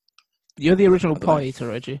You're the original I don't know. pie eater,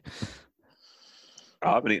 Reggie.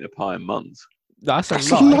 I haven't eaten a pie in months. That's a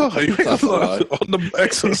That's a lie. lie. That's a lie. On the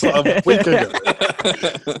excellent like a week ago.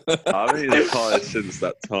 I haven't eaten a pie since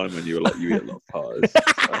that time when you were like, you eat a lot of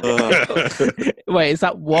pies. Wait, is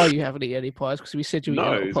that why you haven't eaten any pies? Because we said you eat a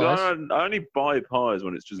lot No, of pies. I only buy pies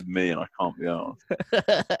when it's just me and I can't be asked.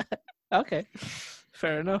 Okay,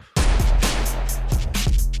 fair enough.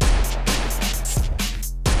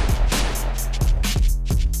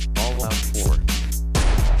 All Out 4.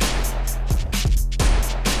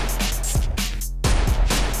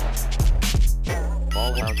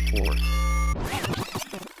 All Out 4.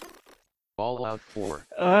 All Out 4.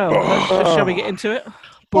 Oh, shall we get into it?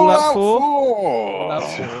 Ball Out 4. Ball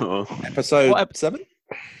Out 4. Episode What 7?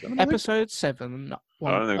 Episode 7.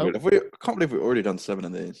 I don't think I can't believe we've already done 7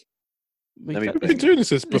 of these. we Let me got- We've been doing this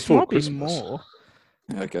this before might be Christmas. more.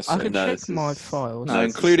 Yeah, I guess I so. can No, check this my is- files. No, No,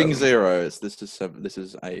 it's including 7. 0, this is 7. This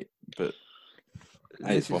is 8, but 8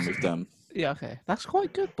 This is one is- we've done. Yeah, okay. That's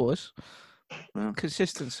quite good, boys. Yeah.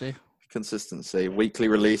 Consistency. Consistency, weekly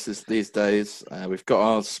releases these days. We've got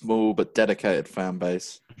our small but dedicated fan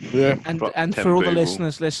base. Yeah. And But and 10 for all the people.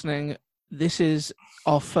 listeners listening, this is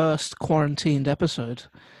our first quarantined episode.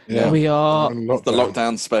 Yeah. We are It's the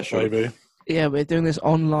lockdown special. Baby. we're doing this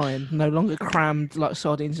online, no longer crammed like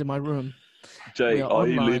sardines in my room. Jay, We are are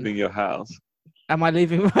you online. leaving your house? Am I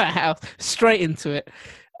leaving my house? Straight into it.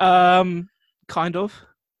 Kind of.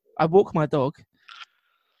 I walk my dog.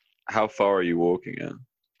 How far are you walking in?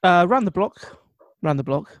 Round the block. Round the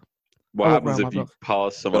block. What I walk happens round if my you block.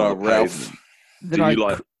 pass someone But on the Ralph, pavement? Then Do I you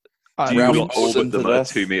like? I, Do you Ralph not falls orbit into them at a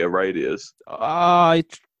death. 2 meter radius? I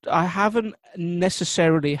haven't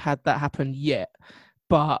necessarily had that happen yet,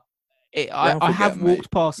 but I Ralph will have get me.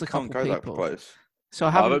 walked past a You can't couple go that people. close. So I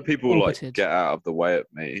I've haven't had people orbited. like get out of the way of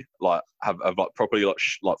me, like have like properly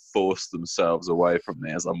like forced themselves away from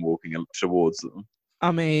me as I'm walking towards them.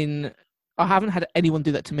 I mean, I haven't had anyone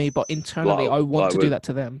do that to me, but internally Like- I want like to do with- that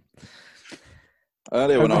to them.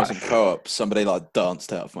 Earlier when I was in co-op, somebody like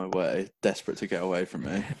danced out of my way, desperate to get away from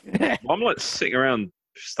me. I'm like sitting around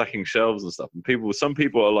stacking shelves and stuff, and some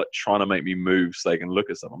people are like trying to make me move so they can look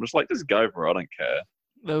at stuff. I'm just like, just go for it. I don't care.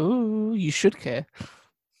 Oh, you should care.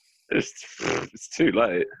 It's too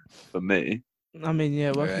late for me. I mean,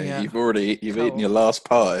 yeah, working Yeah, out. you've eaten Co-op. your last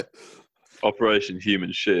pie. Operation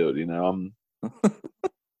Human Shield. You know,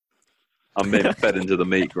 I'm being fed into the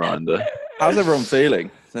meat grinder. How's everyone feeling?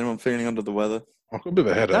 Is anyone feeling under the weather? I've got a bit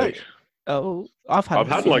of a headache. Oh, I've had. I've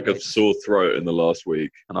had like a sore throat in the last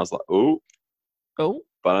week, and I was like, oh, Oh,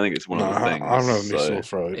 but I think it's one No, of the I things. don't have any so- sore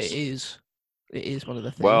throats. it is. It is one of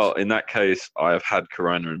the things. Well, in that case, I have had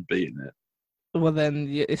corona and beaten it. Well, then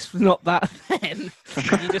it's not that. Then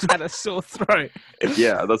you just had a sore throat.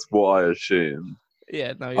 Yeah, that's what I assume.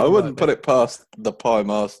 Yeah, no. I wouldn't put it past the pie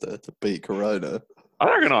master to beat Corona. I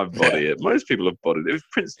reckon I body it. Most people have bodied it. If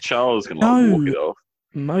Prince Charles can like No. walk it off,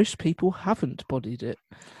 Most people haven't bodied it.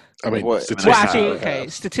 I mean, Well, Well, statistically, actually, have. okay.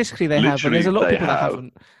 Statistically, they have, but there's a lot of Literally, people they that have.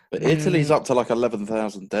 haven't. But Italy's up to like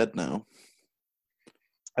 11,000 dead now.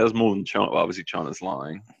 there's more than China. Well, obviously, China's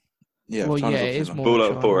lying. Yeah, Well, China's yeah, up it to is them. more. Ball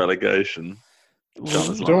than out for China. allegation.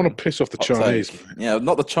 China's you don't want lying. to piss off the Hot take. Chinese. Yeah,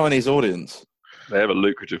 not the Chinese audience. They have a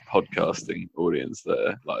lucrative podcasting audience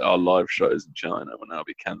there. Like our live shows in China will now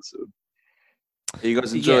be cancelled. Are you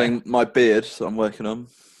guys enjoying my beard that I'm working on?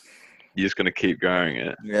 You're just going to keep growing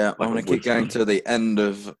it. Yeah, Like I'm a going to keep going woodsman. to the end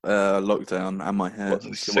of lockdown and my hair. What's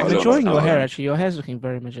it, See six what I I'm months look enjoying like. your time? hair. Actually, your hair's looking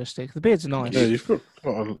very majestic. The beard's nice. Yeah, you've got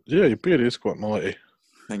quite a, yeah, your beard is quite mighty.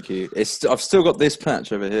 Thank you. I've still got this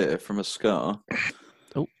patch over here from a scar.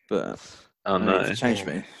 Oh. But Oh I need no! to change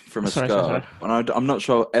me from a Sorry, scar. sorry. And I'm not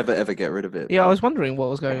sure I'll ever get rid of it. Yeah, I was wondering what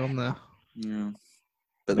was going on there. Yeah.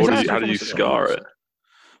 But What this did is how did you from a scar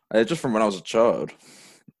it? Just from when I was a child.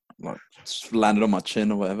 Like, just landed on my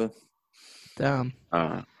chin or whatever. Damn,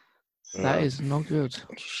 Uh, that is not good.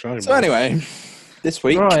 Shame. So anyway, this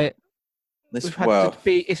week, Right, this we've had well, to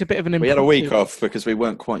be. It's a bit of an. we had a week impromptu- off because we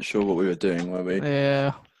weren't quite sure what we were doing, were we?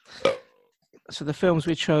 Yeah. So the films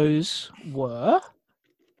we chose were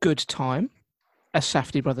Good Time, a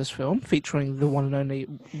Safdie Brothers film featuring the one and only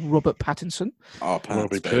Robert Pattinson, Oh, pants,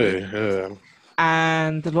 Robbie baby. P. Yeah.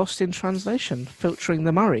 and The Lost in Translation featuring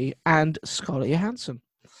the Murray and Scarlett Johansson,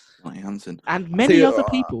 Like Hansen. and many think, other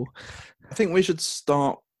people. I think we should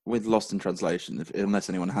start with Lost in Translation, unless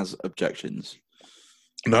anyone has objections.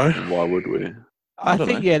 No. why would we? I don't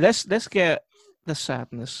think know. yeah. Let's get the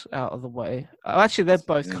sadness out of the way. Actually, they're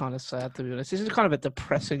both Yeah. kind of sad, to be honest. This is kind of a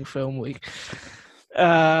depressing film week.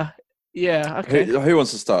 Yeah. Okay. Who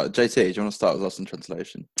wants to start? JT, do you want to start with Lost in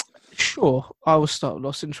Translation? Sure, I will start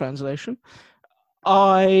Lost in Translation.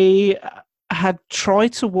 I had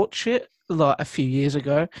tried to watch it like a few years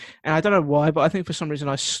ago, and I don't know why, but I think for some reason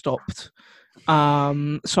I stopped.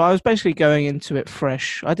 So I was basically going into it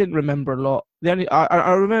fresh. I didn't remember a lot.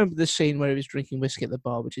 I remember the scene where he was drinking whiskey at the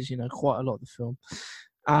bar, which is quite a lot of the film.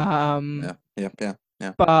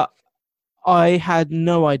 Yeah. But I had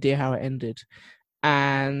no idea how it ended,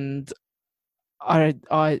 and I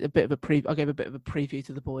gave a bit of a preview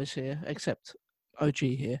to the boys here, except OG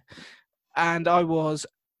here, and I was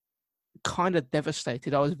kind of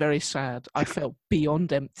devastated. I was very sad. I felt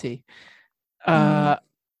beyond empty. Oh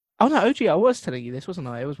no, OG, I was telling you this, wasn't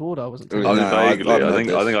I? It was Ward. I wasn't telling I you. was No, I vaguely. I know think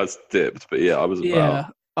this. I was dipped, but yeah, I was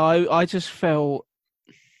about. Yeah, I just felt.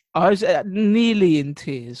 I was nearly in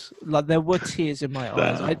tears. Like there were tears in my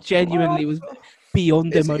eyes. I genuinely was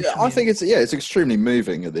beyond emotion. I think it's extremely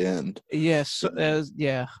moving at the end. Yes, it was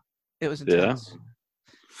Yeah. intense.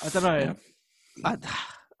 I don't know. Yeah.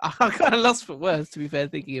 I kind of lost for words, to be fair,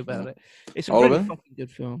 thinking about it. It's a Oliver? really fucking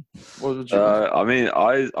good film. What would you? I mean,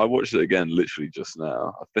 I watched it again literally just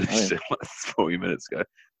now. I finished Oh, it like 40 minutes ago.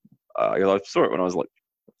 I saw it when I was like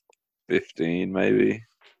 15, maybe.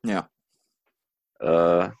 Yeah.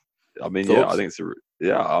 I mean, Thoughts? I think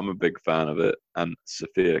I'm a big fan of it, and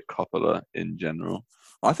Sofia Coppola in general.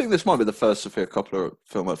 I think this might be the first Sofia Coppola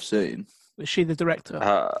film I've seen. Was she the director?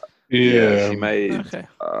 She made Okay.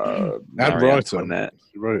 and Marie writer. Antoinette.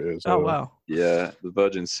 She wrote it as Oh well. wow, Yeah, The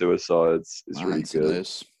Virgin Suicides is I really haven't seen good.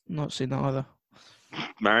 this. not seen that either.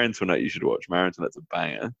 Marie Antoinette, you should watch. Marie Antoinette's a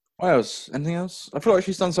banger. What else? Anything else? I feel like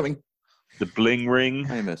she's done something The Bling Ring.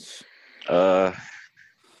 famous.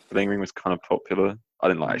 Bling Ring was kind of popular. I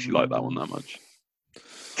didn't actually like that one that much.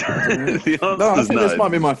 know. The answer No, I is think no. this might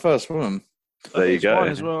be my first one. There you It's mine go.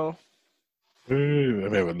 as well. Ooh,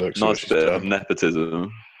 let me have a look. See what Nice she's bit of done.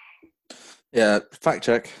 nepotism. Yeah, fact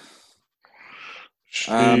check.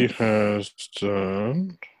 She Um, has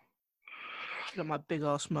done. Got my big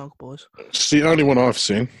ass mug, boys. It's the only one I've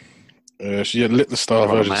seen. She had Lit the Star,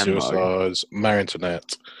 Oh, Virgin man, Mug. Suicides, Marie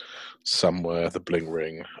Antoinette, Somewhere, The Bling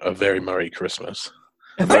Ring, A Very Merry Christmas.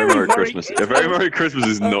 A very Merry Christmas. A very Merry Christmas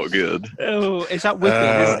is not good. Oh, is that with Bill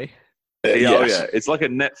Uh, Murray? Oh Yes. yeah, it's like a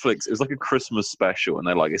Netflix. It's like a Christmas special, and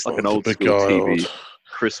it's like an Oh, old the school TV beguiled.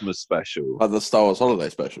 Christmas special. Like the Star Wars Holiday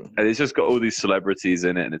Special. And it's just got all these celebrities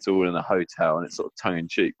in it, and it's all in a hotel, and it's sort of tongue in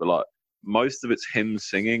cheek. But like most of it's him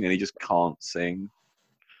singing, and he just can't sing.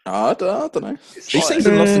 I don't know. It's He like- sings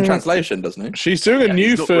in Lost in Translation, doesn't he? She's doing a Yeah, new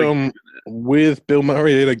he's not very film good with Bill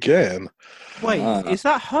Murray in again. Wait, is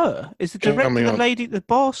that her? Is the director Coming the on. lady, the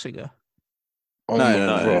bar singer? On No, the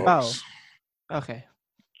no, no. Rocks. Okay.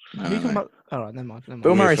 No, Who you no, talking no. about? All right, never mind.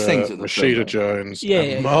 Bill Murray With, sings in the Rashida film, Jones Yeah, and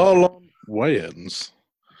yeah, yeah. Marlon Wayans.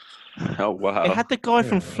 Oh wow! It had the guy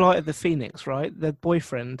from Yeah. Flight of the Phoenix, right? The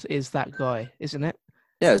boyfriend is that guy, isn't it?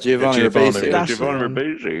 Yeah, Giovanni Giovanni. Ribisi. That's Giovanni the one.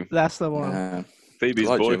 Ribisi, That's the one. Yeah. Phoebe's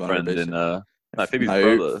I like Giovanni boyfriend Ribisi. in no, Phoebe's No,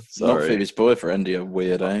 brother. Not Sorry, Phoebe's boyfriend, you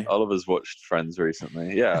weirdo. Oliver's watched Friends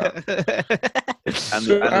recently. Yeah, and Got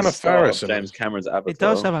the Anna star of Faris in it. James Cameron's Avatar. It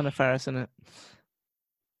does have Anna Faris in it.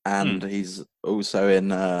 And he's also in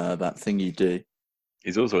that thing you do.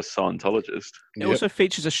 He's also a Scientologist. It Yep. also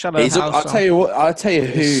features a Shallow He's, House I'll song. tell you what. I'll tell you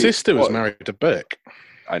who. His sister was what married to Beck.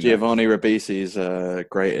 I know. Giovanni Ribisi's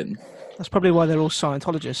great in That's probably why they're all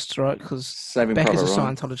Scientologists, right? Because Saving Beck is Private a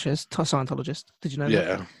Ryan. Scientologist. Did you know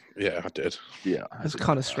that? Yeah, I did. Yeah, That's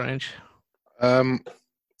kind of strange.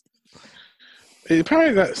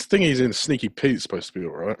 Apparently that thing he's in, Sneaky Pete's supposed to be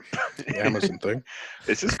all right. The Amazon thing.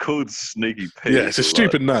 It's just called Sneaky Pete. Yeah, it's a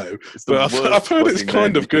stupid no. It's the but I've worst heard it's fucking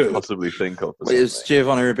kind name of you could good. Possibly think of. for Wait, is something.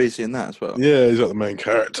 Giovanni Ribisi in that as well? Yeah, he's like the main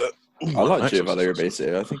character. I like Giovanni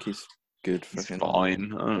Ribisi. I think he's good. He's fucking-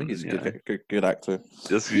 fine. I think he's a you know, good actor.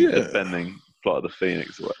 just Yeah. defending Flight of the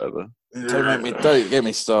Phoenix or whatever. Don't get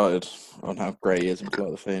me started on how great he is in Flight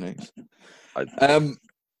of the Phoenix.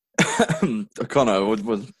 Connor,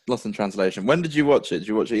 was Lost in Translation. When did you watch it? Did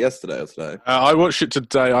you watch it yesterday or today? I watched it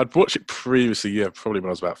today. I'd watched it previously, probably when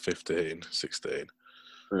I was about 15, 16.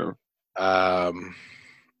 Yeah.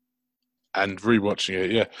 And rewatching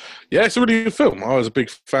it, yeah, it's a really good film. I was a big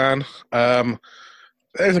fan.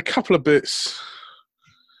 There's a couple of bits.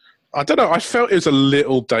 I don't know. I felt it was a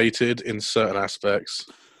little dated in certain aspects,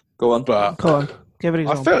 Go on. but Come on, give it an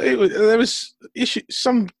I example. felt there was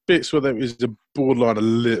some bits where there was a borderline a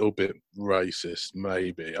little bit racist.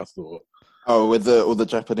 Maybe I thought. Oh, with all the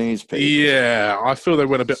Japanese people. Yeah, I feel they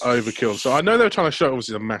went a bit overkill. So I know they were trying to show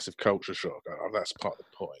obviously a massive culture shock. That's part of the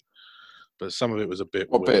point. But some of it was a bit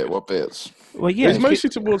What weird. bit? What bits? Well, yeah, It's mostly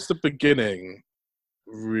towards the beginning,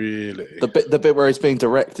 really. The bit where he's being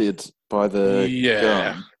directed by the Yeah.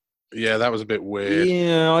 gun. Yeah, that was a bit weird.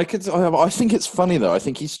 Yeah, I think it's funny though. I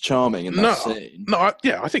think he's charming in that scene.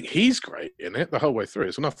 I think he's great in it the whole way through.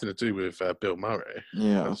 It's nothing to do with Bill Murray. I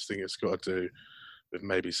Yeah, just think it's got to do with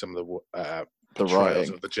maybe some of the the portrayals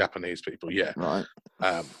writing. of the Japanese people. Yeah. Right.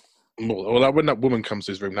 When that woman comes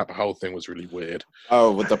to his room, that whole thing was really weird.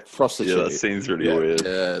 Oh, with the prostitute. Yeah, that scene's really Yeah. weird.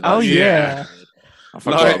 Yeah. Oh, that's- yeah. I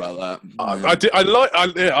forgot Like, about that.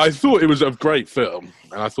 I thought it was a great film,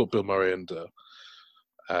 and I thought Bill Murray and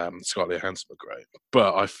Scarlett Johansson were great,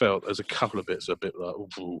 but I felt there's a couple of bits a bit like,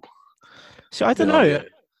 ooh. So I don't Yeah. know.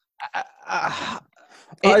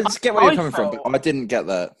 I just get where you're I coming from, felt- but I didn't get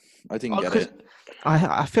that. I didn't get it.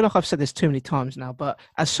 I feel like I've said this too many times now, but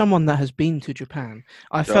as someone that has been to Japan,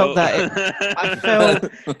 I felt that I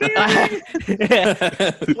felt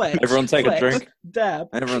Flex, Everyone take a flex, drink. Dab.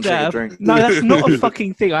 Everyone take a dab. drink. No, that's not a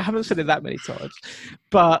fucking thing. I haven't said it that many times,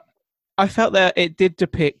 but I felt that it did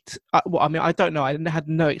depict. Well, I mean, I don't know. I had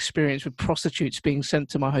no experience with prostitutes being sent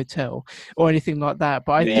to my hotel or anything like that.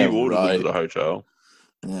 But Yeah, You ordered right. them to the hotel.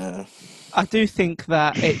 Yeah. I do think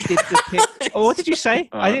that it did depict. Oh, what did you say?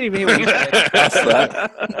 I didn't even hear what you said. That's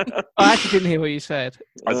that. I actually didn't hear what you said.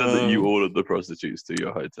 I said that you ordered the prostitutes to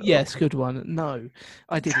your hotel. Yes, good one. No,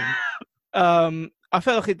 I didn't. I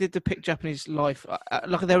felt like it did depict Japanese life.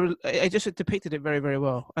 Like it just depicted it very, very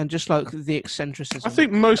well, and just like the eccentricism. I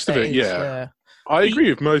think most of that it, is yeah. there. I agree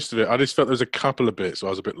with most of it. I just felt there's a couple of bits where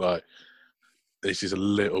I was a bit like, this is a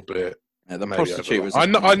little bit. Yeah, the maybe prostitute over- was.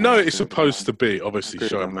 I know it's supposed to be obviously Agreed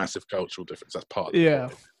showing on that. massive cultural difference. That's part of the Yeah.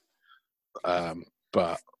 point.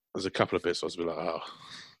 But there's a couple of bits I was a bit like, oh.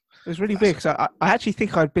 It was really big. So I actually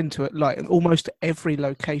think I'd been to it like almost every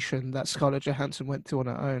location that Scarlett Johansson went to on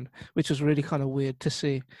her own, which was really kind of weird to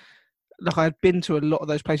see. Like I'd been to a lot of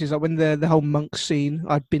those places. Like when the whole monk scene,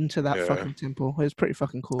 I'd been to that Yeah. fucking temple. It was pretty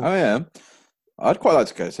fucking cool. Oh yeah. I'd quite like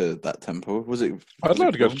to go to that temple. Was it? I'd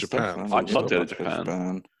love to go to and Japan. stuff? I'd love to go to I'd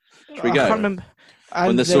Japan. Should we I go? can't remember. When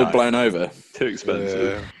And this is all blown over. Too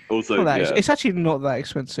expensive. Also, not that yeah. it's actually not that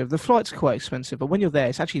expensive. The flight's quite expensive, but when you're there,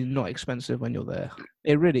 it's actually not expensive when you're there.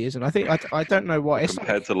 It really isn't. I think I don't know why. It's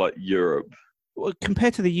compared to like Europe. well,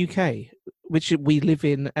 compared to the UK, which we live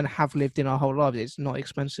in and have lived in our whole lives, it's not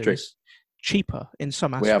expensive. True. It's cheaper in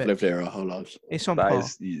some We aspects. have lived here our whole lives. It's on That par.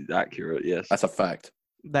 is accurate. Yes, That's a fact.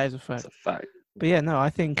 That is a that's fact. a fact. But yeah, no, I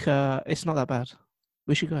think it's not that bad.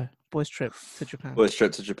 We should go. Boys' trip to Japan. Boys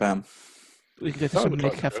trip to Japan. We could go to I some would new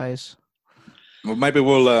like to go. cafes. Well, maybe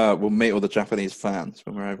we'll meet all the Japanese fans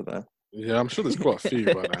when we're over there. Yeah, I'm sure there's quite a few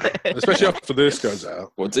by now, especially after this goes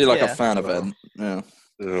out. We'll do like Yeah. a fan event. Yeah.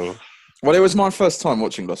 Oh. Well, it was my first time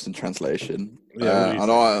watching Lost in Translation, Yeah, what do you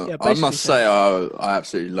and Yeah, I basically must say I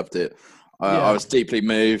absolutely loved it. Yeah. I was deeply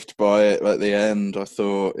moved by it at the end. I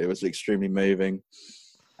thought it was extremely moving.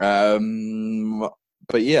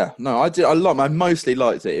 But yeah, no, I did. I mostly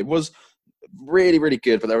liked it. It was really, really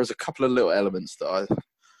good, but there was a couple of little elements that I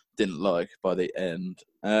didn't like by the end.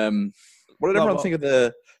 What did everyone think of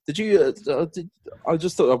the? Did you? I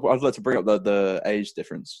just thought I'd like to bring up the age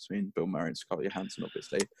difference between Bill Murray and Scarlett Johansson.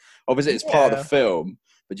 Obviously, it's part of Yeah. the film.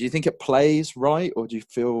 But do you think it plays right, or do you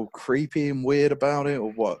feel creepy and weird about it,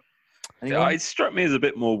 or what? Yeah, it struck me as a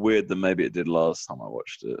bit more weird than maybe it did last time I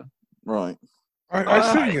watched it. Right.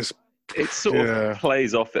 I think it's It sort Yeah. of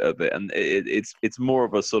plays off it a bit, and it's more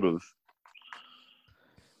of a sort of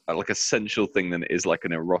like a sensual thing than it is like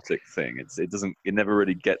an erotic thing. It never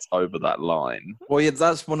really gets over that line. Well, yeah,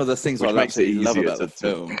 that's one of the things Which I makes it absolutely love easier about the to-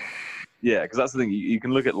 film. Yeah, because that's the thing. You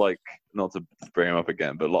can look at like, not to bring him up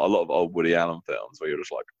again, but a lot of old Woody Allen films where you're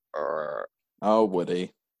just like, Oh,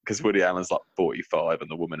 Woody. because Woody Allen's like 45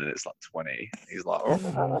 and the woman in it's like 20. He's like,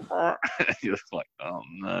 you're just like, oh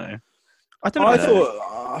no. I don't know.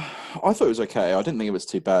 I thought it was okay. I didn't think it was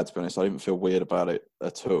too bad, to be honest. I didn't feel weird about it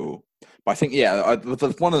at all. But I think, yeah,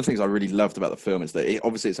 one of the things I really loved about the film is that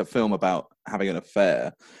obviously it's a film about having an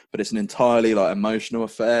affair, but it's an entirely like emotional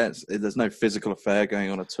affair. There's no physical affair going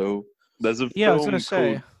on at all. There's a Yeah, I was film gonna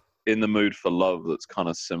say. called In the Mood for Love that's kind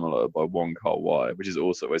of similar by Wong Kar-wai, which is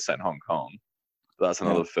also set in Hong Kong. That's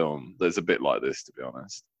another film that's a bit like this, to be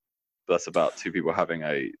honest. That's about two people having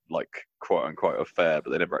a like quote unquote affair,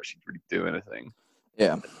 but they never actually really do anything.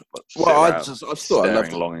 Yeah. But Well, I around just thought I loved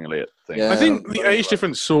staring it. longingly at things. Yeah. I think the very age right.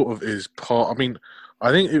 difference sort of is part. I mean,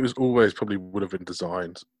 I think it was always probably would have been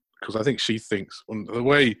designed because I think she thinks the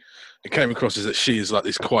way it came across is that she is like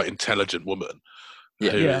this quite intelligent woman who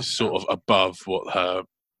is Yeah. sort of above what her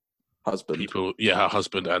Husband. people, her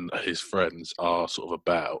husband and his friends are sort of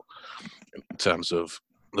about in terms of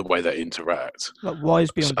the way they interact. Like wise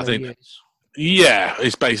beyond I their think- years. Yeah,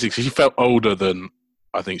 it's basically she felt older than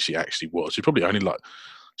I think she actually was. She probably only like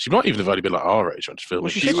She might even have only been like our age when she filmed Well,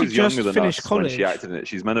 it. she She said she was just younger than finished us when she college. acted in it.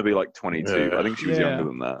 She's meant to be like 22. Yeah. I think she was Yeah. younger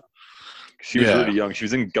than that. She was Yeah. really young. She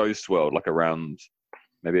was in Ghost World like around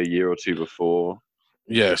maybe a year or two before.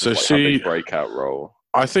 Yeah, Which so was, like, her she. big breakout role.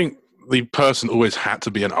 I think the person always had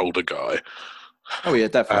to be an older guy. Oh yeah,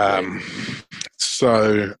 definitely.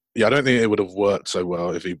 So yeah, I don't think it would have worked so well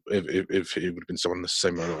if he would have been someone the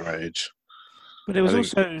similar age. But it was I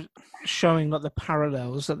think- also showing like the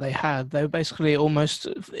parallels that they had. They were basically almost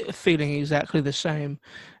feeling exactly the same.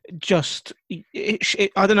 Just,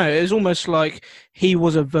 I don't know. It was almost like he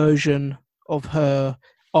was a version of her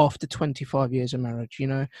after 25 years of marriage. You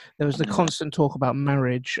know, there was the constant talk about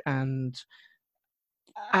marriage and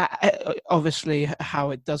obviously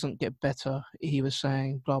how it doesn't get better. He was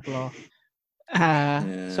saying blah blah.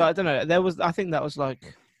 So I don't know. There was. I think that was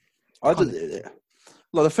like.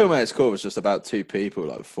 Like the film at its core was just about two people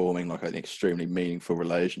like forming like an extremely meaningful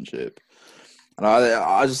relationship, and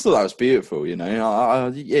I just thought that was beautiful. You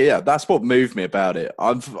know, yeah, that's what moved me about it.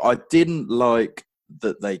 I didn't like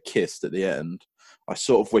that they kissed at the end. I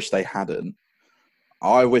sort of wish they hadn't.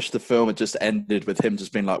 I wish the film had just ended with him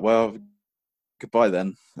just being like, "Well, goodbye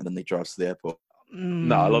then," and then he drives to the airport.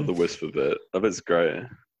 No, I love the whisper bit. I bet it's great.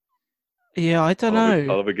 Yeah, I don't know.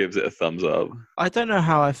 Oliver gives it a thumbs up. I don't know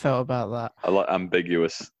how I felt about that. I like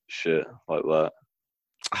ambiguous shit like that.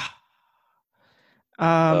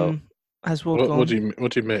 Has Ward gone? What do you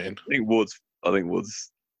mean? I think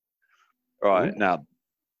Ward's right now.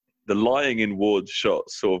 The lying in Ward's shot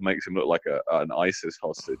sort of makes him look like an ISIS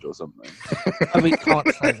hostage or something. We can't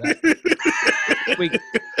say that. We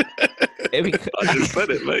I just said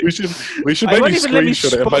it, mate. We should I maybe won't even let me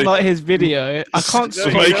screenshot it and spotlight his video. I can't No,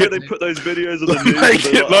 spotlight you know, it. they put those videos on the news. Make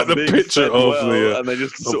and they're it like the being picture fed of well, the, and they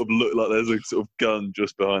just sort of look like there's a sort of gun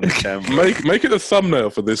just behind the camera. make it a thumbnail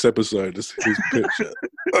for this episode. His picture.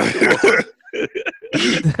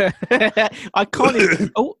 I can't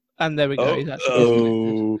even. Oh, and there we go. He's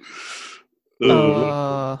actually.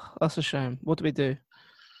 That's a shame. What do we do?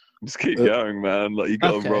 Just keep going, man. Like you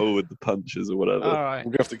got to Okay. roll with the punches or whatever. All right.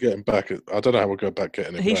 We're gonna have to get him back. I don't know how we'll go back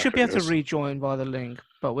getting him. He back, should be I able to guess. rejoin via the link,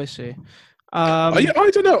 but we'll see. I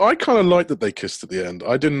don't know. I kind of liked that they kissed at the end.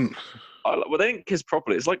 I didn't. Well, they didn't kiss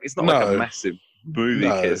properly. It's not like a No. massive movie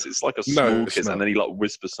No. kiss. It's like a No, small it's kiss, not. and then he like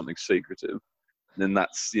whispers something secretive. And then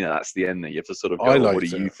that's the ending. You have to sort of go, I what liked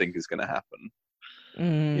do you it. think is going to happen?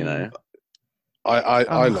 Mm. You know,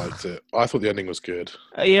 I liked it. I thought the ending was good.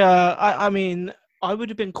 Yeah, I mean, I would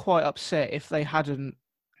have been quite upset if they hadn't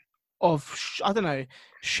I don't know,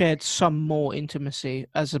 shared some more intimacy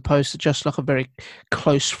as opposed to just like a very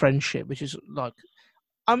close friendship, which is like,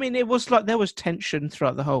 I mean, it was like there was tension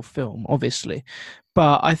throughout the whole film, obviously,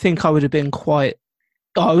 but I think I would have been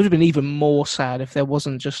even more sad if there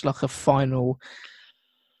wasn't just like a final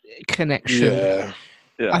connection. Yeah,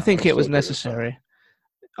 yeah. I think it was still agree with that. necessary.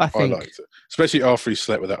 I I think. liked it, especially after he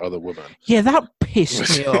slept with that other woman. Yeah, that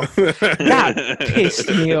pissed me off. That pissed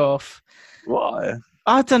me off. Why?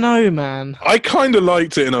 I don't know, man. I kind of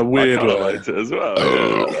liked it in a weird I kinda way. liked it as well.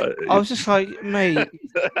 I was just like, mate,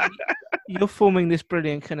 you're forming this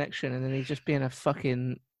brilliant connection, and then he's just being a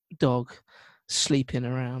fucking dog sleeping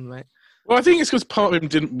around, mate. Well, I think it's because part of him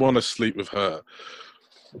didn't want to sleep with her,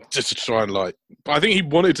 just to try and like. But I think he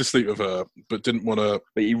wanted to sleep with her, but didn't want to.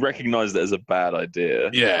 But he recognised it as a bad idea.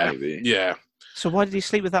 Yeah, maybe. yeah. So why did he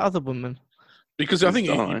sleep with that other woman? Because I He's think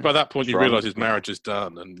dying. by that point he Drunk. realised his marriage is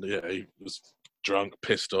done, and yeah, he was drunk,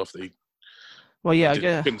 pissed off that he Well, yeah, I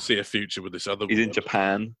guess. couldn't see a future with this other. He's in woman.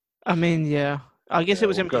 Japan. I mean, yeah. I guess Yeah, it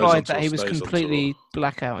was or goes implied on that tour, he was stays on completely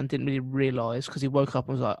blackout and didn't really realise because he woke up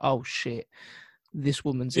and was like, "Oh shit, this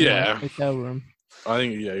woman's in Yeah. my hotel room." I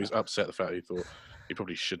think he was upset the fact he thought he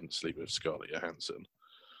probably shouldn't sleep with Scarlett Johansson.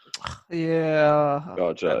 Yeah.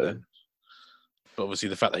 God, Joe. But obviously,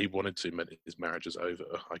 the fact that he wanted to meant his marriage is over.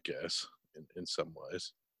 I guess in some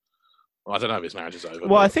ways. Well, I don't know if his marriage is over.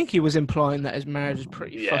 Well, I but- think he was implying that his marriage is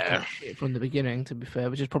pretty Yeah. fucking shit from the beginning, to be fair,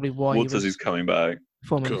 which is probably why Ward he says was he's coming back.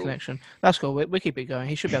 forming the Cool. connection. That's cool. We keep it going.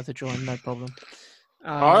 He should be able to join, no problem.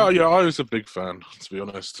 I was a big fan, to be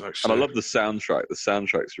honest. And Actually, I love the soundtrack. The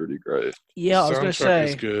soundtrack's really great. Yeah, I was going to Soundtrack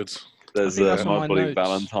is say. good. There's think a that's on My my Bloody notes.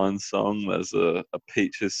 Valentine's song. There's a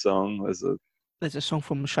Peaches song. There's a There's a song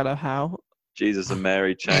from Shallow How. Jesus and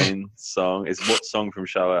Mary Chain song. It's what song from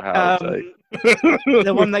Shallow How, Jake?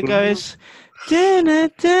 The one that goes. "Da-na,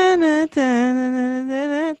 da-na, da-na,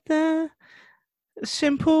 da-na, da-na,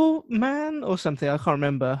 Simple man or something. I can't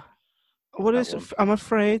remember. What That is? one. I'm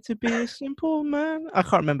afraid to be a simple man. I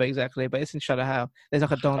can't remember exactly, but it's in Shallow How. There's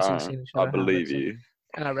like a dancing scene in Shallow I How. believe that's it. you.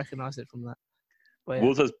 And I recognise it from that. But yeah.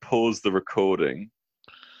 Ward says pause the recording.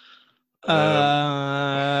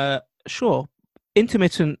 Sure.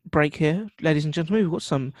 intermittent break here, ladies and gentlemen. We've got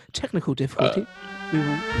some technical difficulty. We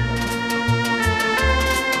will.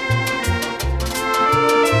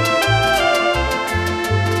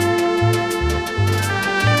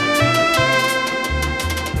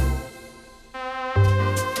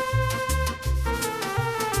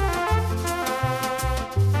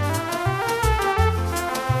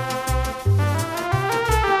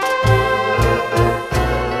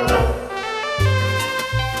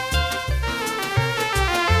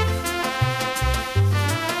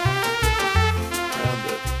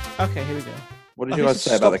 Okay, here we go. What did I you think guys to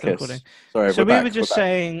say about the stop the kiss? recording. Sorry, So we're we back, were just we're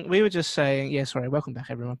back. saying. Yeah, sorry. Welcome back,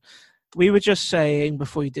 everyone. We were just saying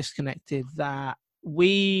before you disconnected that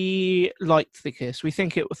we liked the kiss. We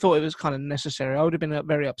thought it was kind of necessary. I would have been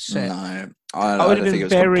very upset. No, I I would have don't been think it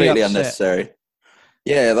was very completely upset. unnecessary.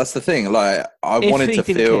 Yeah, that's the thing. Like, I If wanted he to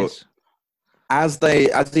didn't feel kiss. as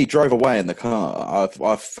he drove away in the car.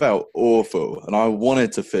 I felt awful, and I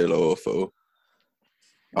wanted to feel awful.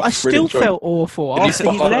 I still felt awful Can you after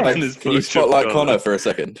he spotlight, left. can you spotlight Connor for a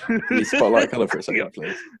second? Can you spotlight Connor for a second,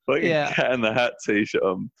 please? Fucking Yeah. Cat in the Hat t-shirt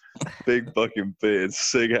on, big fucking beard,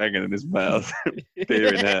 cig hanging in his mouth,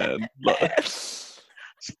 beer in hand, like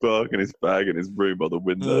sparking his bag in his room by the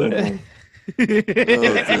window.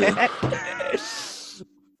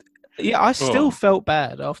 Yeah, I still felt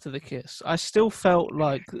bad after the kiss. I still felt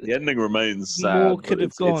like The ending remains sad. More but could have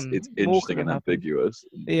it's gone. It's More interesting could and have happened. ambiguous.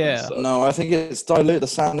 Yeah. No, I think it's diluted. The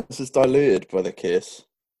sadness is diluted by the kiss.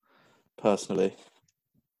 Personally,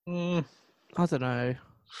 I don't know.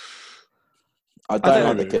 I don't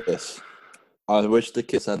don't like the kiss. I wish the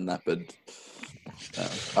kiss hadn't happened.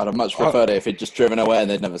 I'd have much preferred it if he'd just driven away and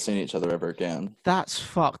they'd never seen each other ever again. That's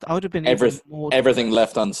fucked. I would have been even more Everything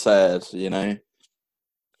depressed. left unsaid, you know.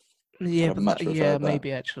 Yeah, I'd much prefer that.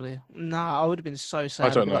 maybe actually. Nah, I would have been so sad. I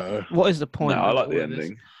don't I'd be like, know. what is the point? No, I of like the all of this?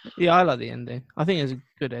 ending. Yeah, I like the ending. I think it's a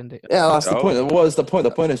good ending. Yeah, that's the Oh. point. What is the point? The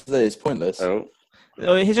point is that it's pointless. Oh,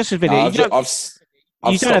 Oh, here's just a video. No, you don't, I've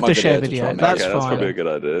you don't stopped have my to share to video. try and That's okay, that's fine. probably a good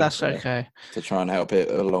idea. That's Yeah. okay. to try and help it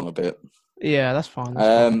along a bit. Yeah, that's fine.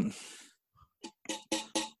 That's fine.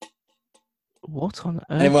 What on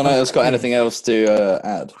earth? Anyone was else got that? anything else to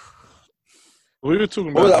add? We were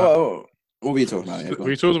talking What, about. what were you talking about? Yeah, go on.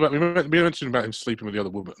 We talked about. We mentioned about him sleeping with the other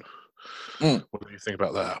woman. Mm. What do you think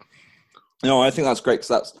about that? No, I think that's great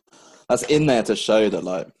because that's in there to show that,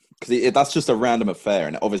 like, because that's just a random affair,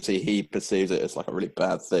 and obviously he perceives it as like a really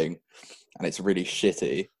bad thing, and it's really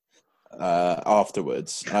shitty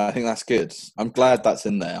afterwards. And I think that's good. I'm glad that's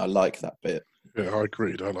in there. I like that bit. Yeah, I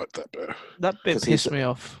agreed. I like that bit. That bit 'Cause pissed me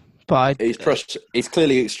off. But He's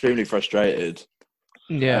clearly extremely frustrated.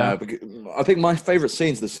 yeah, I think my favourite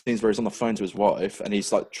scenes are the scenes where he's on the phone to his wife and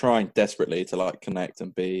he's like trying desperately to like connect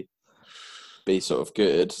and be sort of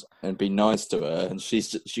good and be nice to her, and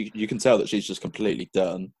you can tell that she's just completely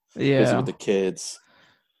done. Busy yeah. with the kids.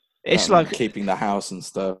 It's like keeping the house and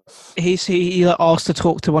stuff. he like, asked to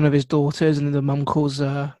talk to one of his daughters, and then the mum calls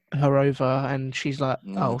her over, and she's like,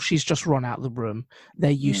 Mm. "Oh, she's just run out of the room.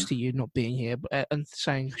 They're used to you not being here," and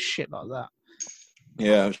saying shit like that.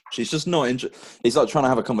 Yeah, she's just not interested. He's like trying to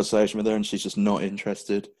have a conversation with her, and she's just not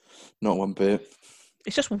interested, not one bit.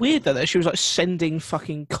 It's just weird though that she was like sending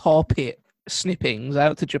fucking carpet snippings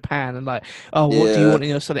out to Japan and like, "Oh, what do you Yeah. want in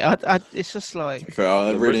your study?" It's just like,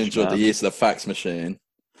 I The really rich enjoyed the man. use of the fax machine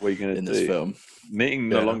What are you going in to this do? film. Meeting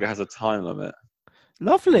no Yeah. longer has a time limit.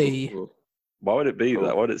 lovely. Why would it be Cool.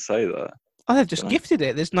 that? Why would it say that? Oh, they've just Dunno. gifted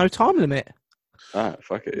it. There's no time limit. Ah,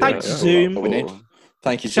 fuck it. Thanks, yeah. Zoom. What we need.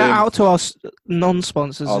 Thank you, Shout Zoom. out to our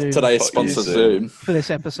non-sponsor Oh, Zoom today's Fuck you, sponsor, Zoom. Zoom. for this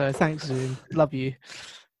episode. Thanks, Zoom. Love you.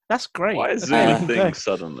 That's great. Why is Okay, Zoom we a can thing go.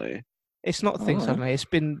 suddenly? It's not a thing Alright. suddenly. It's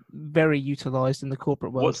been very utilised in the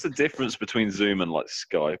corporate world. What's the difference between Zoom and like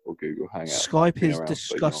Skype or Google Hangouts? Skype Been is around for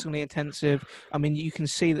disgustingly intensive. I mean, you can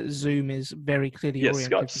see that Zoom is very clearly Yeah,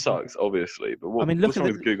 oriented. Skype sucks, obviously. But I mean, look what's at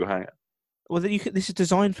wrong the- with Google Hangouts? Well, this is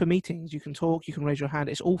designed for meetings. You can talk, you can raise your hand.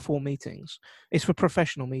 It's all for meetings. It's for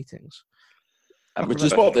professional meetings. And Which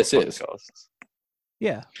is what this is. podcasts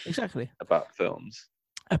Yeah, exactly. about films.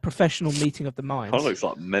 A professional meeting of the minds. Connor looks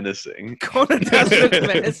like menacing. Connor does look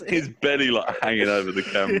menacing. His belly like hanging over the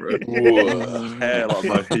camera. Whoa. Hair like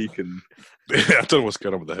Mohican. I don't know what's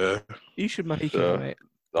going on with the hair. You should Mohican, Sure. mate.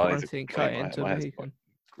 I need to Quarantine, cut clean it my into hair. a My hair's Mohican.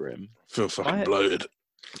 grim. Feel fucking I- bloated.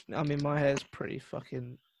 I mean, my hair's pretty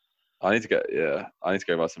fucking. I need to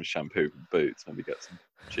go buy some shampoo and boots. Maybe get some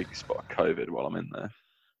cheeky spot of COVID while I'm in there.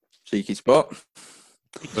 Cheeky spot.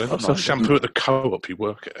 They I'm sell not- shampoo at the co-op you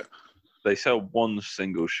work at. They sell one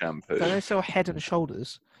single shampoo. Don't they sell Head and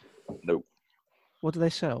Shoulders? Nope. What do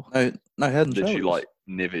they sell? No head and Literally shoulders. like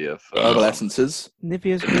Nivea for Herbal essences.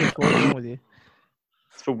 Nivea's good. What's wrong with you?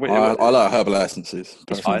 It's for I like herbal essences.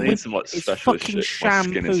 It's I for need some like it's specialist fucking shit. My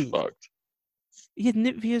skin is shampoo. fucked. Yeah,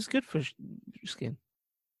 Nivea is good for skin.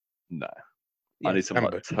 No, Yeah. I need some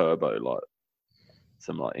Amber. like turbo, like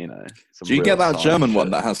some like some Do you real get that science German one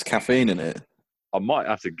shit. that has caffeine in it? I might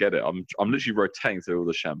have to get it. I'm literally rotating through all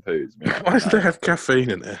the shampoos. being like, Why does no. they have caffeine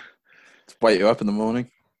in there? To wake you up in the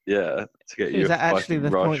morning, Yeah, to get Is you a that actually fucking the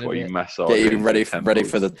rush point of while you it? massage. get you into ready your ready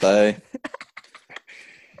for the temples. day.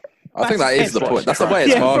 I think that is the Massive point. That's the crack. way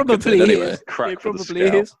it's Yeah, marketed probably anyway. is. Crack It for the probably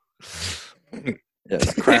scalp. is. Yeah, it's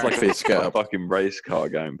It's crack like for your a scalp. fucking race car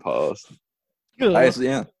going past.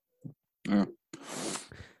 Yeah.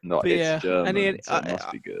 Not But it's yeah, German, and so it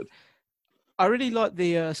must be good. I really like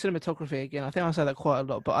the cinematography again. I think I say that quite a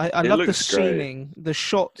lot, but I It love the looks great. scening, the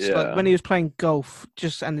shots, like Yeah. when he was playing golf,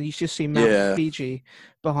 and you just see Mount Yeah. Fiji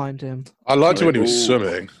behind him. I liked it when he was Ooh.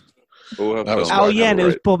 swimming. All her That was films Oh right. yeah, and it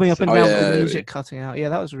was great. bobbing up and Oh, down yeah. with the music cutting out. Yeah,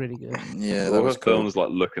 that was really good. Yeah, All that her was cool. films like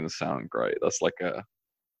look and sound great. That's like a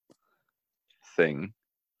thing.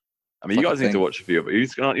 I mean, It's you like a guys need to thing. watch a few of it. You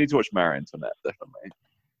need to watch Marie Antoinette, definitely.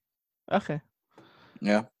 Okay,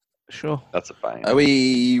 Yeah. sure. That's a bang. Are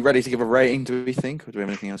we ready to give a rating, do we think? Or do we have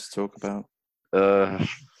anything else to talk about?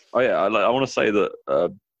 Oh yeah, I want to say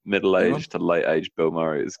that middle-aged to late-aged Bill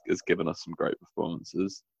Murray has given us some great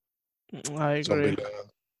performances. I agree. Zombieland.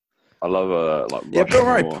 I love like Yeah, Bill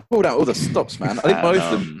Murray Rushmore. pulled out all the stops, man. I think And, both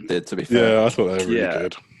of them did, to be fair. Yeah, I thought they were really Yeah.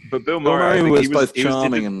 good. But Bill Bill Murray, I Murray think was he both he did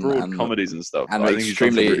charming broad and comedies and stuff. and But I think he's done some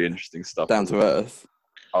extremely really interesting stuff. Down as to an earth.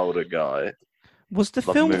 older guy. Was the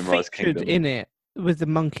Love film Moonrise featured Kingdom. in it with the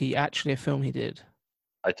monkey actually a film he did?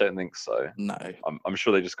 I don't think so. No. I'm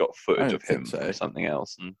sure they just got footage don't of him think so. from something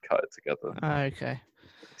else and cut it together. Okay.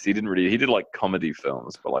 So he did like comedy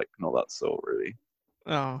films, but like not that sort really.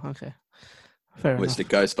 Oh, okay. Fair Which enough. did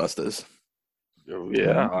Ghostbusters.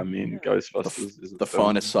 Yeah, I mean Ghostbusters is a The film.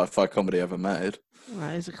 finest sci-fi comedy ever made.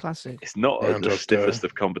 That is a classic. It's not Groundhog the Day. stiffest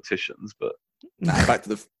of competitions, but Nah, Back to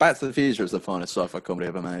the Future is the finest sci-fi comedy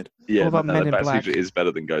ever made. yeah, What about no, Men in Back to the Black? Future is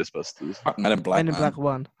better than Ghostbusters. Men in Black. Men in man. Black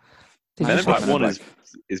 1. Did Men you in Black say- Men in 1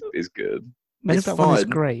 Black. is good. Men in It's Black 1 is fine.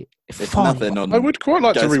 great. It's Fine. nothing on. I would quite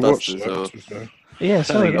like to rewatch Ghostbusters that. or- to be fair. Yeah,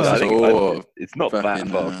 so I did I. think Or it's not that fucking,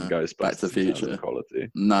 far from Ghostbusters Back to the in terms Future. of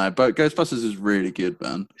quality. No, but Ghostbusters is really good,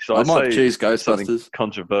 man. Shall I might say choose something Ghostbusters.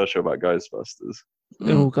 controversial about Ghostbusters?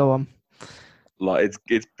 Oh, go on. Like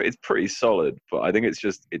it's pretty solid, but I think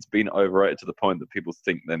it's been overrated to the point that people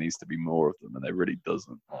think there needs to be more of them, and there really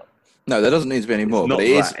doesn't. No, there doesn't need to be any It's more, not but it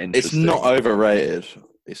is. that It's not interesting. overrated.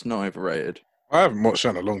 It's not overrated. I haven't watched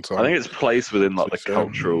that in a long time. I think it's placed within like the So,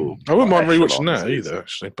 cultural. I wouldn't mind like, rewatching echelons. that either.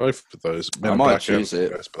 Actually, both of those. Men I in might Black choose and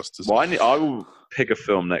it. Ghostbusters. Well, I will pick a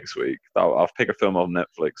film next week. I'll pick a film on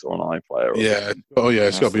Netflix or on iPlayer. Or Yeah. something. Oh yeah,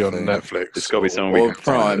 it's got to That's be the on thing. Netflix. It's got to be something we Or can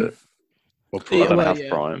find Prime, it. Or I Prime. don't well, have yeah.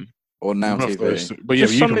 Prime. or Now One of TV. those- But yeah, Just but you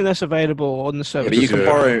something can, that's available on the Yeah, service. but you can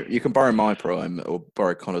Yeah. borrow my Prime or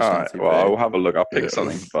borrow Connor's All Now right. TV. Well, I'll have a look. I'll pick Yeah.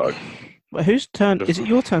 something. But But whose turn? Is it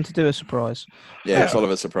your turn to do a surprise? Yeah, it's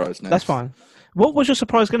Oliver's surprise next. That's fine. What was your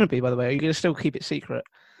surprise going to be, by the way? Are you going to still keep it secret?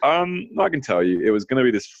 I can tell you, it was going to be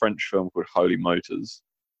this French film called Holy Motors.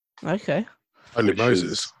 Okay. Holy which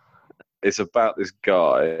Moses. is- It's about this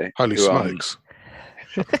guy. Holy who, smokes.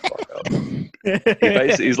 Shut the fuck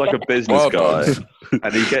up. He's like a business Well guy, done.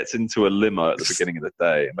 and he gets into a limo at the beginning of the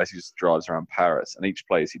day, and basically just drives around Paris. And each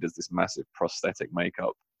place he does this massive prosthetic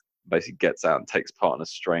makeup. Basically, gets out and takes part in a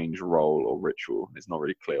strange role or ritual. It's not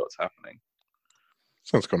really clear what's happening.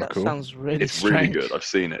 Sounds kind of That cool. sounds really It's really strange. good. I've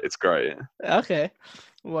seen it. It's great. Okay.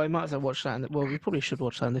 Well, we might as well watch that. Well, we probably should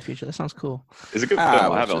watch that in the future. That sounds cool. It's a good Ah, film. I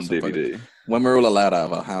we'll have it on just have a DVD. When we're all allowed out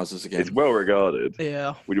of our houses again. It's well regarded.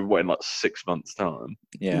 Yeah. We did what in like 6 months' time.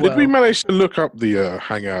 Yeah. Well- Did we manage to look up the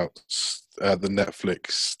Hangouts, the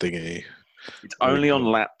Netflix thingy? It's only on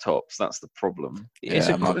laptops. That's the problem. It's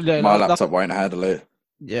Yeah, a, my, no, my like- laptop won't handle it.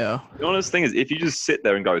 Yeah. The honest thing is, if you just sit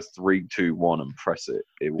there and go 3, 2, 1 and press it,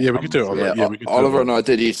 it will Yeah, we come could do it on through. that. Yeah, Yeah, we could do Oliver it. and I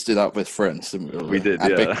did used to do that with friends, didn't we? We did,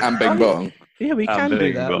 and yeah. Big, and Bing Bong. Yeah, we And can do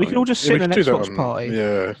Bing that. Bong. We can all just Yeah, sit we in an could do that Xbox on- party Yeah,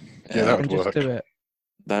 yeah, Yeah, that and would just work. do it.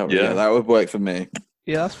 Yeah. That would work for me.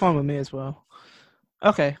 Yeah, that's fine with me as well.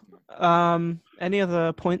 Okay. Any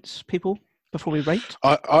other points, people, before we rate?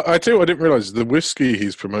 I tell you, I didn't realize the whiskey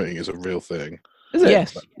he's promoting is a real thing. Is it?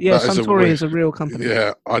 Yes. Yeah, That is a Suntory weird- is a real company.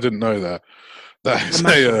 Yeah, I didn't know that. That's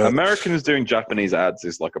Imagine- a Americans doing Japanese ads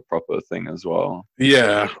is like a proper thing as well.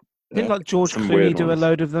 yeah. Didn't like George Some Clooney weird do a ones.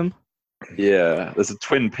 load of them? Yeah, there's a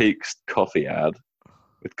Twin Peaks coffee ad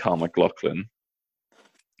with Carl McLaughlin.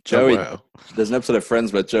 Joey, Oh, wow. there's an episode of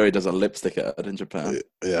Friends where Joey does a lipstick ad in Japan.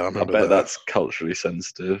 Yeah, I I remember bet that. that's culturally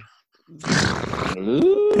sensitive. Have you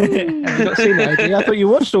not seen it, AJ? I thought you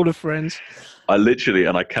watched all of Friends. I literally,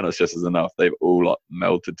 and I cannot stress this enough, they've all like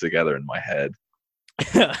melted together in my head.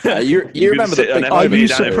 You remember the big Are you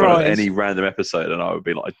down in front of surprised? any random episode, and I would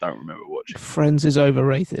be like, I don't remember watching. Friends is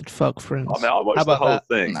overrated. Fuck Friends. I mean, I watched How the about whole that?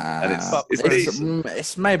 thing, Nah, and it's it's, decent.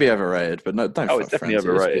 it's maybe overrated, but no, don't. Oh, fuck it's definitely Friends,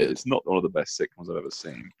 overrated. It's It's not one of the best sitcoms I've ever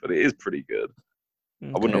seen, but it is pretty good. I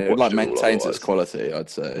good. wouldn't Yeah, have it watched like it all maintains its otherwise. quality, I'd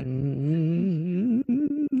say.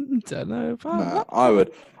 Don't know. No, I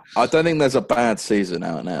would. I don't think there's a bad season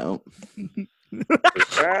out now. I'm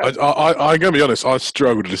gonna be honest. I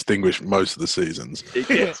struggle to distinguish most of the seasons. It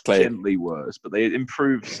gets Clear. gently worse, but they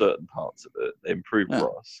improve certain parts of it. They improve Yeah.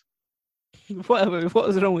 Ross. Whatever. What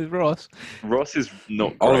was wrong with Ross? Ross is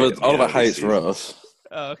not great in the Oliver early hates seasons. Ross.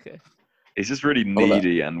 Oh, okay. He's just really Oliver-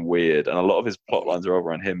 needy and weird, and a lot of his plot lines are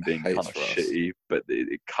over on him being kind Hates of Ross. shitty, but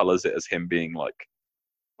it colours it as him being like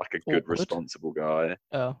a good, Awkward. responsible guy.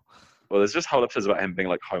 Oh. Well, there's just whole episodes about him being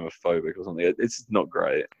like homophobic or something. It's not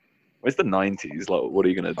great. It's the 90s. Like, what are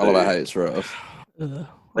you gonna do? Oliver hates Ross. Ugh,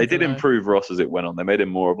 They I did dunno. improve Ross as it went on. They made him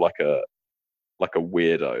more of like a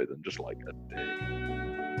weirdo than just like a dick.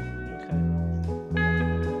 Okay.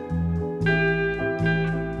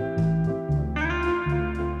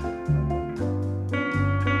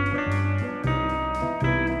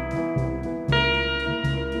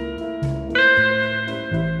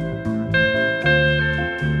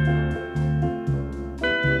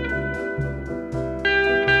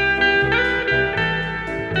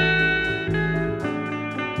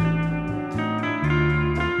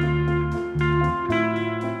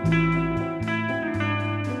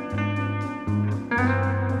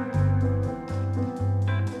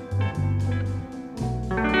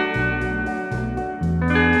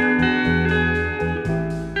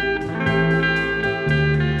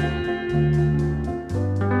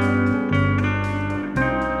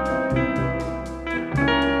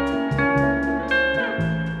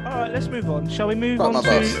 All right, let's move on. Shall we move Fuck on my to?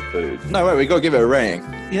 boss. Food. No, wait, we got to give it a rating.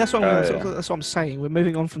 Yeah, that's what Oh, yeah. that's what I'm saying. We're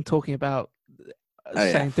moving on from talking about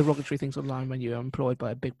yeah. saying derogatory things online when you're employed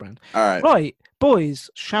by a big brand. All right. Right, boys,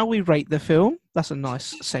 shall we rate the film? That's a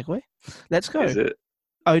nice segue. Let's go. Is it?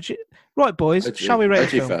 OG. Right, boys, OG, shall we rate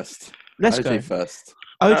OG the film? first. Let's OG go. first.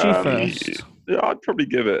 OG Um, first. Yeah, I'd probably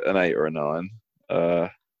give it an 8 or a 9.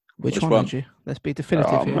 Which which one, one? OG? Let's be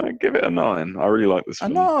definitive I'm here. gonna give it a 9. I really like this A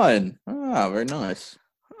film. 9. Ah, very nice.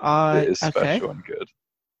 It is Okay. special and good.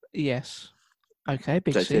 Yes. Okay,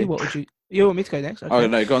 Big C. JT. What would you? You want me to go next? Okay. Oh,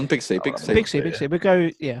 no, go on, Big C, Big C. Big C, Big C. We go.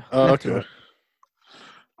 Yeah. Oh, left to okay.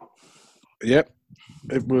 right. Yep,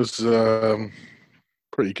 it was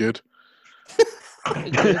pretty good.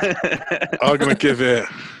 I'm gonna give it.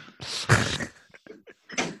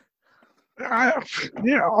 I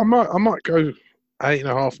might go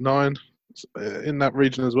 8.5, 9 in that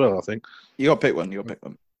region as well. I think. You got to pick one. You got to pick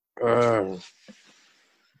one.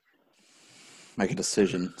 Make a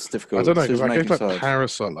decision. It's difficult. I don't know because I Decision-making gave like side.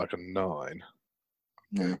 Parasite like a 9.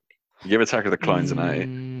 Yeah. Give Attack of the Clones an 8.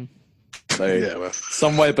 Mm, So Yeah, well,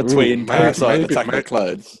 somewhere between Ooh, Parasite and maybe- Attack of the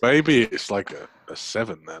Clones. maybe it's like a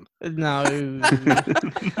 7 then. no.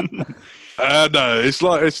 No, it's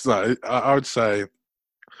no. I would say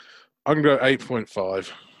I can go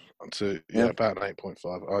 8.5 to Yeah. about an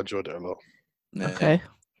 8.5. I enjoyed it a lot. Yeah. Okay.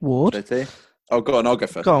 Ward. JT? Oh, go on. I'll go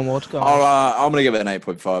first. Go on, Ward. Go on. I'm going to give it an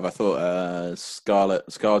 8.5. I thought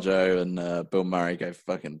ScarJo and Bill Murray gave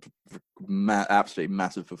fucking absolutely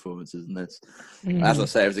massive performances in this. As I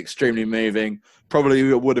say, it was extremely moving.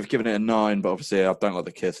 Probably would have given it a 9, but obviously I don't like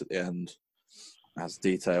the kiss at the end, as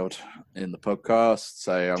detailed in the podcast.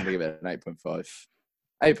 So I'm going to give it an 8.5.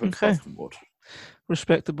 8.5 Okay. from Ward.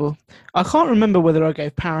 Respectable. I can't remember whether I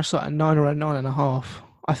gave Parasite a 9 or a 9.5.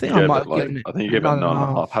 I think I might have given it. I think you gave it a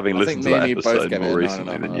 9.5. Having I listened think to me and that you both episode gave it more a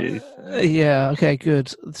recently than you. 9.5. Yeah, okay,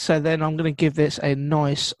 good. So then I'm going to give this a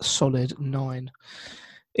nice, solid 9.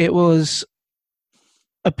 It was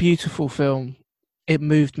a beautiful film. It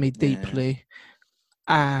moved me deeply.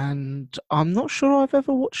 And I'm not sure I've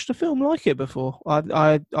ever watched a film like it before. I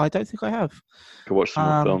don't think I have. Could watch some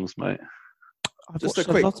more films, mate. I've Just a watched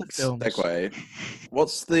quick lot of films. segue.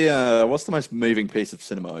 What's the most moving piece of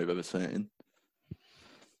cinema I've ever seen?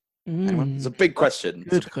 Anyone? It's a big question. It's a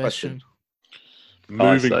Good big question.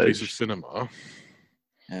 Moving say- piece of cinema.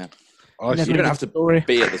 Yeah. I Never You don't ending have to story.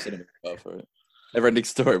 be at the cinema for it. Never-ending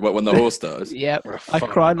story. But when the horse dies, Yep. Oh, I fuck.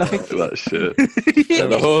 cried like a That shit. yeah,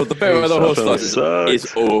 the bit where the horse dies Sucks.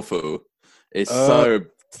 is awful. It's so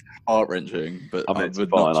heart-wrenching. But I mean, I it's would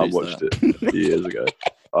fine. not I choose watched that. it a few years ago.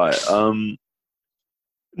 All right.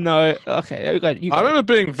 No, okay. You I go. remember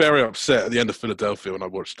being very upset at the end of Philadelphia when I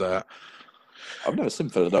watched that. I've never seen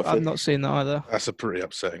Philadelphia. I've not seen that either. That's a pretty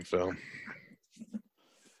upsetting film.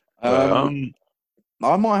 Um,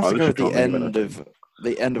 I might have I to go with literally the can't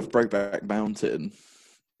think of end of Brokeback Mountain.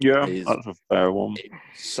 Yeah, Is- that's a fair one.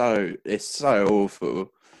 It's so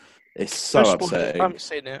awful. It's so Don't spoil it. upsetting. I haven't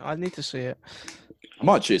seen it. I need to see it. I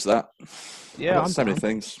might choose that. Yeah, I've got I'm so many down.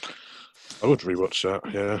 things. I would rewatch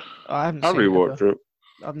that. Yeah. I haven't I'll seen it. rewatch it.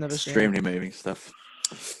 I've never seen Extremely moving stuff.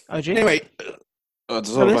 it. OG? Anyway,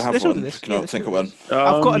 does No, Oliver let's have look at one? this. Can Yeah, I let's think look of at one? this.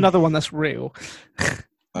 I've got another one that's real.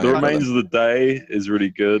 The Remains of the Day is really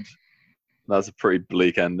good. That's a pretty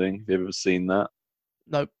bleak ending. Have you ever seen that?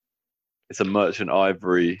 Nope. It's a Merchant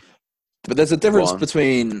Ivory. But there's a difference One.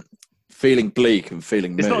 between feeling bleak and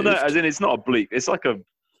feeling It's moved. not that, as in it's not a bleak. It's like a,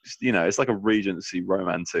 it's like a Regency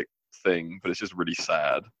romantic thing, but it's just really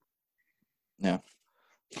sad.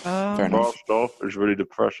 Fair enough. Stuff is really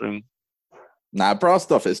depressing. Nah, Brass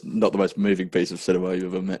Stuff is not the most moving piece of cinema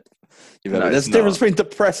you've ever met. No, There's it's a difference not. between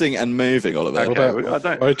depressing and moving, Oliver. Okay. What I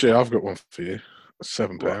about, don't- OJ, I've got one for you.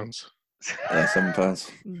 £7. Yeah,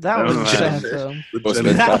 £7. That was Oh, a man. sad film. What's Jenny-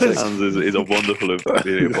 been That classic? was- Is a wonderful,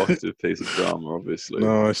 really evocative piece of drama, obviously.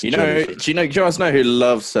 Nice. You know, Jennifer. do you guys know who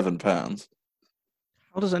loves £7?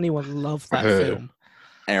 How does anyone love that Hey. film?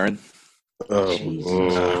 Aaron. Oh, Jesus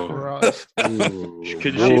oh. Christ. Could she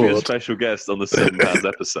be a Lord. special guest on the £7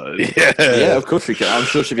 episode? Yeah. Yeah, of course we can. I'm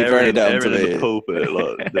sure she'd be very down Aaron to in the be pulpit,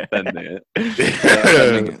 like, defending it.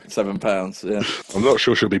 spending £7. Yeah. I'm not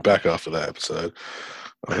sure she'll be back after that episode.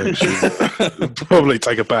 I think she'll probably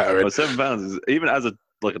take a battering. Well, £7 is, even as a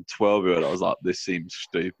 12-year-old, I was like, this seems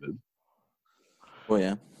stupid. Well,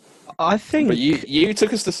 yeah. I think. But you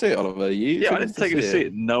took us to see it, Oliver. Yeah, I didn't take you to see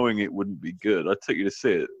it knowing it wouldn't be good. I took you to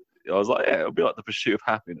see it. I was like, yeah, it'll be like The Pursuit of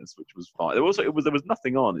Happiness, which was fine. There was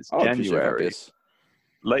nothing on. It's I like Pursuit of January. Happiness.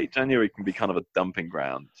 Late January can be kind of a dumping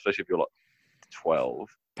ground, especially if you're like 12.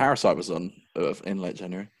 Parasite was on in late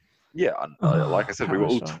January. Yeah, and like I said, we were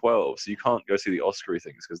all Parasite. 12, so you can't go see the Oscar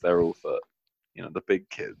things because they're all for, the big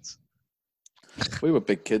kids. We were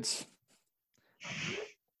big kids.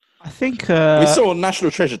 I think. We saw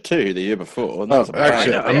National Treasure 2 the year before. And that was a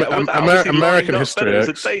actually, banger. I know, Am- but Am- obviously American lined up History better. It's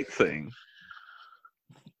X. a date thing.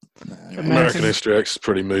 American History X is a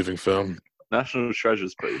pretty moving film. National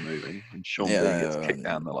Treasure's pretty moving, and Sean Yeah, Bean gets kicked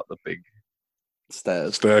down the big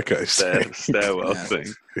Stairs. Staircase. stairwell Yeah.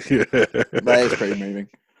 thing. Yeah. That is pretty moving.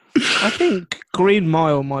 I think Green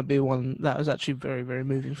Mile might be one that was actually very, very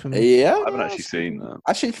moving for me. Yeah. I haven't actually seen that.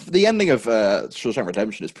 Actually, the ending of Shawshank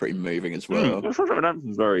Redemption is pretty moving as well. Shawshank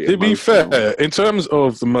Redemption's very To be emotional. fair, in terms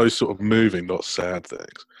of the most sort of moving, not sad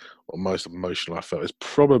things, or most emotional I felt is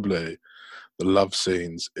probably the love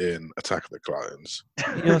scenes in Attack of the Clones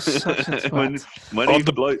You're such a when twat. when On he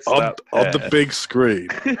the- bloats on, that on the pear. big screen.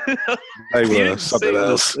 They You were didn't something see it in the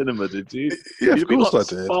else. cinema, did you? Yeah, of You'd be course like I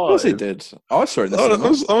did. Of course he 5. did. I saw it in the I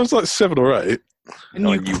cinema. was like 7 or 8. And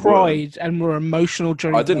Oh, you you cried and were emotional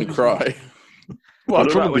during. I didn't the cry. Well, I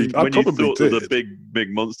What about probably, when I you probably thought that did. the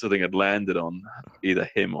big monster thing had landed on either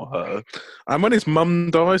him or her? And when his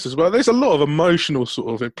mum dies as well, there's a lot of emotional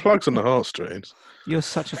sort of, it plugs on the heartstrings. You're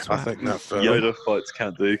such a twat. I think that film. Yoda fights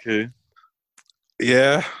Count Dooku.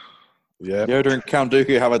 Yeah. Yeah. Yoda and Count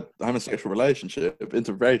Dooku have a homosexual relationship,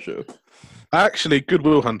 interracial. Actually, Good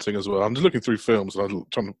Will Hunting as well. I'm just looking through films and I'm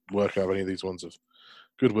trying to work out any of these ones of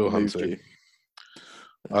Good Will Moved Hunting. you.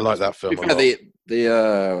 I like that To film be a fair, lot.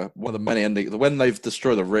 the one of the many endings when they've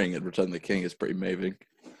destroyed the ring in Return of the King is pretty moving.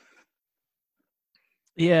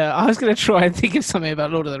 Yeah, I was going to try and think of something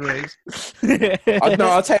about Lord of the Rings.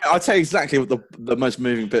 I'll tell you exactly what the most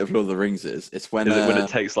moving bit of Lord of the Rings is. It's when Is it when it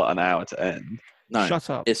takes like an hour to end? no, Shut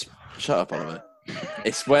up. it's shut up, Oliver.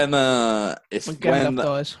 It's when When Gandalf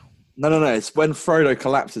dies. no. It's when Frodo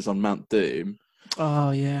collapses on Mount Doom,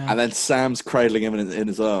 Oh, yeah. and then Sam's cradling him in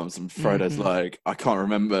his arms, and Frodo's Mhm. like, "I can't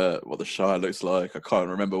remember what the Shire looks like. I can't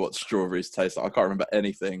remember what strawberries taste like. I can't remember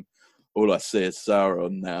anything. All I see is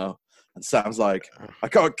Sauron now." And Sam's like, "I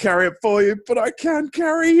can't carry it for you, but I can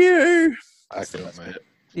carry you." Excellent, mate.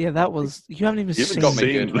 Yeah, that was. You haven't even You seen haven't got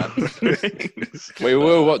me it. good, seen Lord of the Rings. We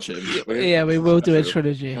will watch him. Yeah, we will do a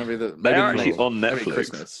trilogy. Maybe They're actually on maybe Netflix.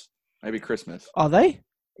 Christmas. Maybe Christmas. Are they?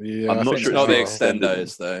 Yeah, I'm I not think sure It's not the it's not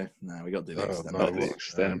extendos, though. No, we got to do the Oh, extendos. no. Not the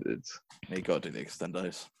extended. You got to do the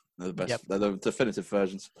extendos. They're the best. Yep. They're the definitive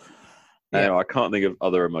versions. Yeah. Anyway, I can't think of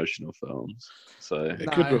other emotional films. So Yeah,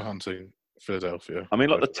 No. Good Will Hunting, Philadelphia. I mean,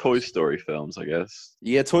 like the Toy Story films, I guess.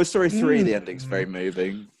 Yeah, Toy Story 3, the Mm. ending's very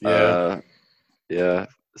moving. Yeah. Yeah.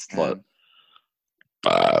 It's like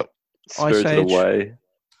Ice Spirited Age. Away.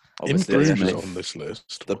 In Obviously, Bruges the, is on this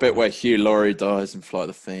list. the bit where Hugh Laurie dies in Flight of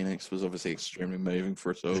the Phoenix was obviously extremely moving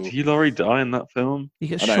for us all. Did Hugh Laurie die in that film? He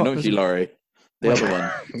gets Oh, no, shot. not doesn't Hugh he? Laurie. The other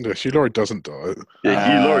one. Yeah, Hugh Laurie doesn't die.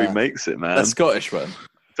 Yeah, Hugh Laurie Uh, makes it, man. The Scottish one.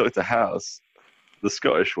 Dr. House. The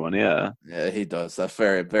Scottish one, yeah. Yeah, he does. That's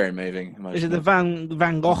very, very moving. Is it the Emotional.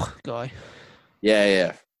 Van Gogh guy?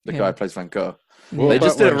 Yeah. The Yeah. guy who plays Van Gogh. What They about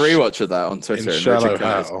just did a when rewatch of that on Twitter. in And Shallow Richard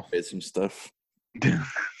Curtis Hal, did some stuff.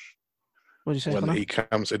 What did you say? when Connor? he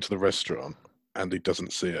comes into the restaurant and he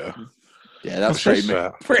doesn't see her. Yeah, that's What's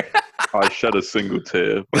pretty. this? I shed a single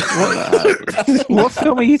tear when that happened. What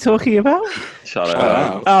film are you talking about? Shallow Shallow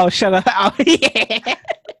Hal. Hal. Oh, Shallow Hal. Yeah.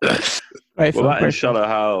 Great Well, film, that in great film. Shallow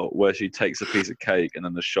Hal, where she takes a piece of cake and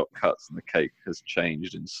then the shot cuts and the cake has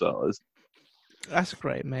changed in size. That's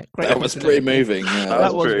great, mate. Great That was pretty moving. Yeah. That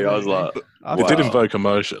That was was pretty. I was moving. like, I It did Wow. invoke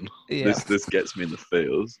emotion. Yeah. this gets me in the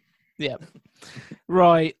feels. Yeah.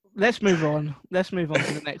 Right. Let's move on. Let's move on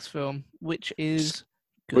to the next film, which is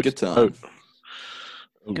Good time.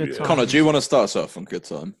 Oh, Good yeah. time. Connor, do you want to start us off on Good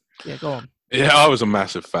Time? Yeah, go on. Yeah, I was a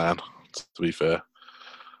massive fan. To be fair,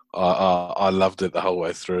 I loved it the whole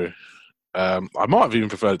way through. I might have even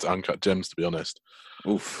preferred it to Uncut Gems, to be honest.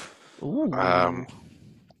 Oof. Ooh. I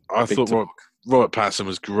Big thought talk. Robert Pattinson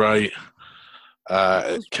was great.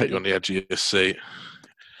 It kept you on the edge of your seat.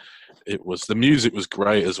 The music was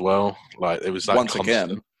great as well. Like it was like Once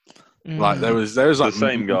constant. again. Like there was like The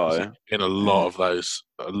same guy. music in a lot of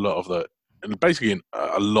the and basically in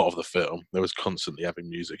a lot of the film there was constantly having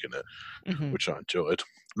music in it, Mhm. which I enjoyed.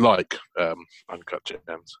 Like Uncut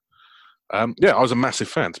Gems. Yeah, I was a massive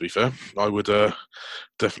fan. To be fair, I would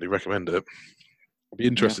definitely recommend it. I'd be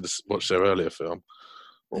interested to watch their earlier film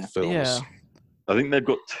or Yeah. films. Yeah. I think they've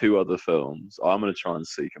got 2 other films. I'm going to try and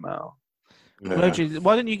seek them out. Yeah. Roger,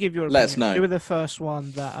 why don't you give your Let us opinion? know. You were the first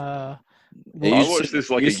one that. Yeah, I you watched s- this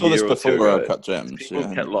like you a saw this year or two before ago. Uncut Gems. People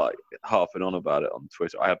Yeah. kept like harping on about it on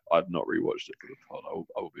Twitter. I've not rewatched it for the pod.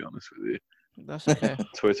 I will be honest with you. That's okay.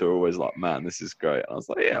 Twitter are always like, man, this is great, and I was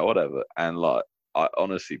like, yeah, whatever. And like, I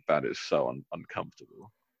honestly found it so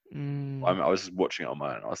uncomfortable. Mm. I was just watching it on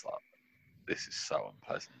my own. I was like, this is so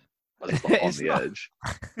unpleasant. I was just like on It's the not. edge.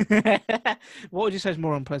 What would you say is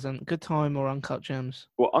more unpleasant? Good Time or Uncut Gems?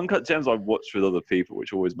 Well, Uncut Gems I've watched with other people,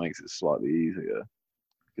 which always makes it slightly easier.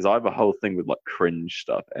 Because I have a whole thing with like cringe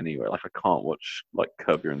stuff anyway. Like I can't watch like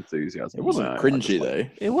Curb Your Enthusiasm. It wasn't on my own. I just, cringy like-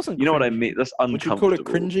 though. It wasn't. You know what I cringe. mean? That's Would you uncomfortable.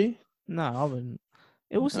 call it cringy? No, I wouldn't.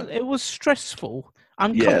 It wasn't. No. It was stressful. Yes,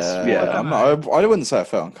 Uncomfortable. yeah. I don't I'm know. not, I wouldn't say I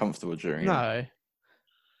felt uncomfortable during it. No,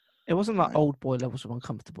 it wasn't like No. old boy levels of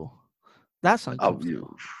uncomfortable. That's Oh,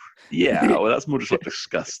 uncomfortable. yeah, well, that's more just like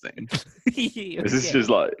disgusting. This is Yeah. just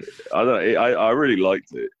like I don't know. I really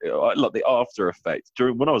liked it. Like the after effect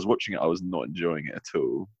during when I was watching it, I was not enjoying it at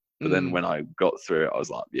all. But then Mm. when I got through it, I was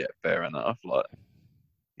like, yeah, fair enough. Like,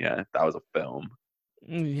 yeah, that was a film.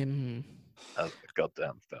 Mm. That was a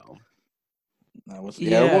goddamn film. That was,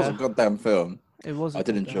 yeah, it was a Yeah. goddamn film. It was. a I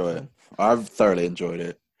did goddamn enjoy it. film. I've thoroughly enjoyed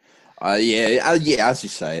it. Yeah, as you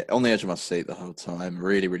say, on the edge of my seat the whole time.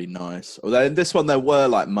 Really, really nice. Although in this one there were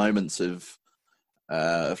like moments of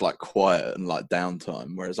like quiet and like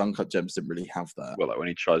downtime, whereas Uncut Gems didn't really have that. Well, like when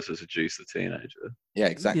he tries to seduce the teenager. Yeah,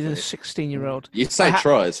 exactly. He's a 16-year-old. You say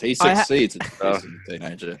tries, he I ha- succeeds at seducing a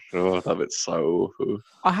teenager. Oh, that bit's so awful.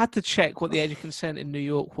 I had to check what the age of consent in New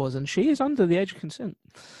York was, and she is under the age of consent.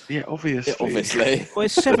 Yeah, obviously. Obviously. Well,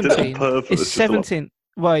 it's They did it on 17. purpose, It's just to, like- 17.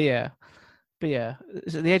 Well, yeah. But yeah,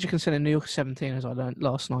 so the age of consent in New York is 17, as I learned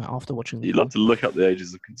last night after watching the You'd film. love to look up the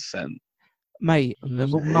ages of consent. Mate,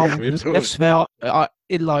 That's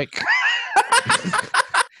it like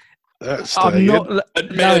That's I'm not.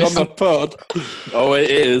 Admit No, it on the pod. Oh,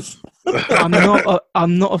 it is. I'm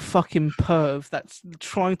not a fucking perv that's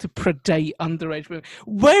trying to predate underage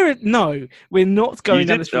women. No, we're not going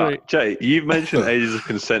down this route. Jay, you've mentioned ages of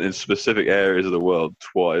consent in specific areas of the world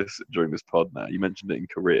twice during this pod now. You mentioned it in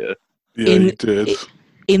Korea. Yeah, In- you did.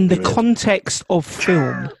 In the Yeah. context of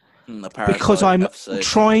film, because I'm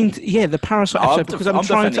trying to, the Parasite episode, because I'm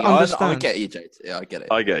trying to I understand. get you, JT. Yeah, I get it.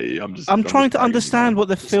 I get you. I'm trying just to dragging you understand on. what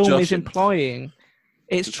the film is joshing. implying.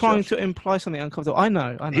 It's Just trying joshing. to imply something uncomfortable. I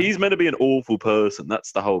know. He's meant to be an awful person.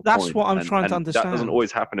 That's the whole That's point. what I'm trying to That understand. doesn't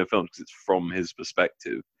always happen in films because it's from his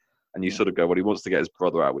perspective. And you Yeah. sort of go, well, he wants to get his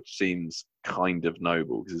brother out, which seems kind of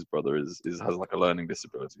noble because his brother has like a learning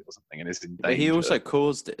disability or something and is in danger. But he also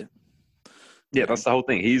caused it. Yeah, that's the whole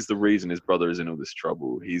thing. He's the reason his brother is in all this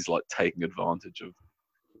trouble. He's like taking advantage of.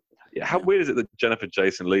 Yeah, how weird is it that Jennifer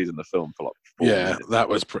Jason Leigh's in the film for like 4 Yeah, minutes? that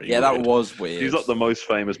was pretty. Yeah, that weird. was weird. She's like the most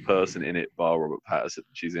famous person in it, bar Robert Pattinson.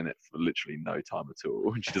 She's in it for literally no time at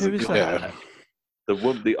all. And she doesn't. Who is come that? back.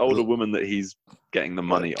 The older woman that he's getting the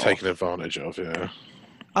money off. taken advantage of. Yeah,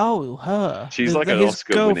 Oh, her. She's The- like an his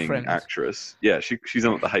Oscar-winning girlfriend. actress. Yeah, she's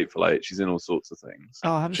in like, the Hateful Eight. She's in all sorts of things.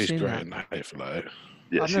 Oh, I haven't she's seen great that. in the Hateful Eight.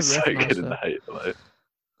 Yeah, I've she's so never good recognised in the her. Hateful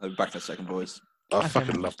Eight. Back in a second, boys. I Okay.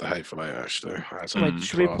 fucking love the Hateful Eight. Actually, that's a Wait,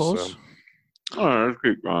 should we class, pause? Oh, let's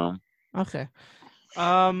keep going. Okay.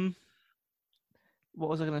 What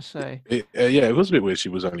was I going to say? Yeah, it was a bit weird. She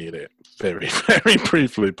was only in it very, very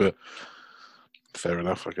briefly, but fair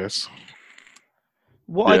enough, I guess.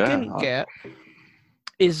 What I Yeah, didn't get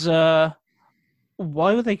is why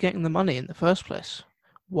were they getting the money in the first place?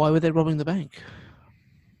 Why were they robbing the bank?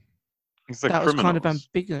 It's like That was kind of criminals.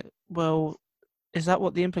 ambiguous. Well, is that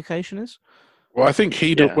what the implication is? Well, I think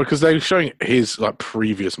he'd Yeah. because they were showing his like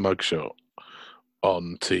previous mugshot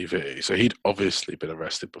on TV, so he'd obviously been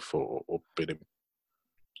arrested before or been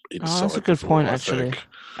inside. Oh, that's a good before, point, I actually. think.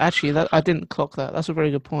 Actually, that I didn't clock that. That's a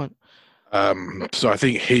very good point. So I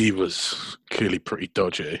think he was clearly pretty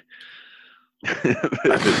dodgy.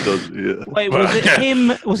 It does, yeah. Wait, was it Yeah.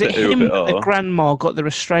 him? Was it Bit of him it that the are. grandma got the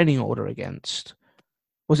restraining order against?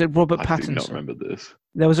 Was it Robert I do not Pattinson? remember this.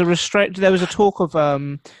 There was a restraint. There was a talk of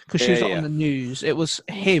because she was Yeah, on the news. It was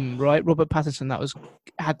him, right? Robert Pattinson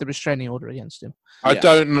that had the restraining order against him. I Yeah.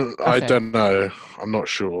 don't Okay. know. I'm not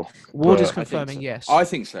sure. Ward is But- confirming so. yes. I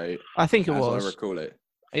think so. I think it As I was. recall it.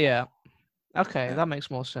 Yeah. Okay, Yeah. that makes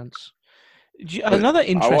more sense. But Another I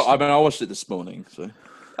interesting. I watched it this morning. So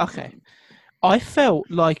Okay. I felt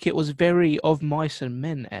like it was very Of Mice and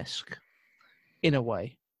Men-esque, in a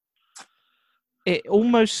way. It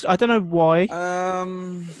almost, I don't know why.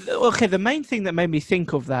 Okay, the main thing that made me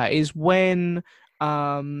think of that is when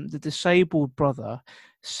the disabled brother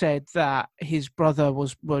said that his brother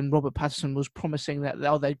was, when Robert Pattinson was promising that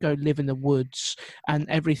they'd go live in the woods and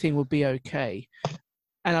everything would be okay.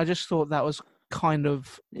 And I just thought that was kind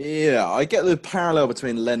of, yeah, I get the parallel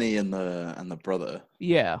between Lenny and the brother.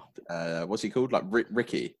 yeah. What's he called? Like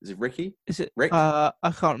Ricky? Is it Ricky? Is it? Rick? I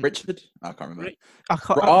can't remember. Richard? I can't remember. Rick- I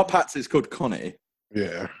can't. Our Pats is called Connie.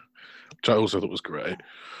 Yeah, which I also thought was great.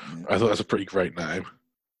 I thought that's a pretty great name.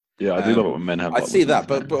 Yeah, I do love it when men have. I like, see that,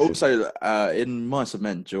 women's but names. also in Mice and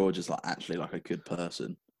Men, George is like actually like a good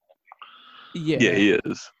person. Yeah. Yeah, he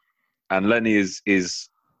is. And Lenny is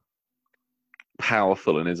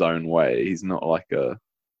powerful in his own way. He's not like a.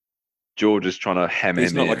 George is trying to hem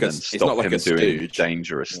He's him not in like a- and he's stop not like him a doing stooge.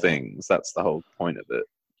 dangerous Yeah. things. That's the whole point of it.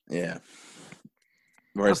 Yeah.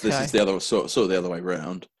 Whereas this Okay. is the other sort of the other way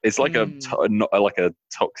around. It's like like a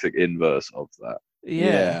toxic inverse of that.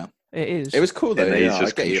 Yeah, it is. It was cool though. And Yeah, he's I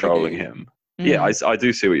just get you, I get controlling you. him. Mm, Yeah, I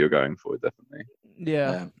do see what you're going for, definitely.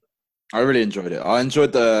 yeah. Yeah. I really enjoyed it. I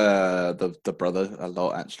enjoyed the brother a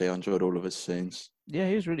lot. Actually, I enjoyed all of his scenes. Yeah,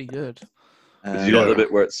 he was really good. Did you like Yeah. the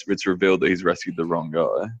bit where it's revealed that he's rescued the wrong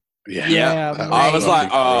guy? Yeah, that I was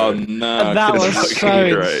like, fucking oh great. no, That could've was been- Fucking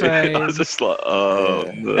so great. insane. I was just like, oh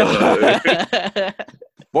Yeah. no.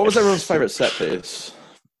 What was everyone's favorite set piece?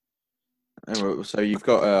 So you've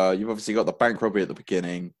obviously got the bank robbery at the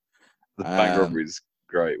beginning, The bank Um, robbery is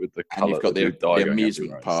great with the and colour. you've got the, blue dye the going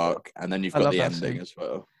amusement everywhere and stuff. park, and then you've I got love the that ending scene. as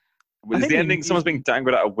well. I Is think the the ending someone's being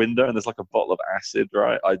dangled out a window and there's like a bottle of acid,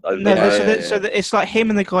 right? I No, love Yeah, that. so it's like him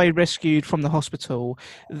and the guy rescued from the hospital.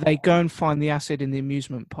 They go and find the acid in the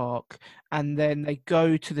amusement park, and then they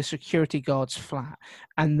go to the security guard's flat.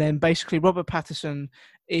 And then basically Robert Pattinson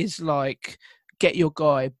is like, "Get your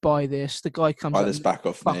guy, buy this." The guy comes Buy up this and, back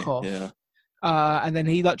off fuck me. off. Yeah. And then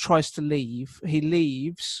he like tries to leave. He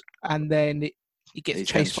leaves, and then he gets He's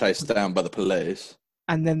getting chased. chased down by the police.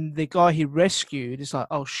 And then the guy he rescued is like,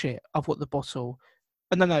 "Oh shit, I've got the bottle."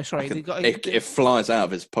 No, sorry. The guy, It flies out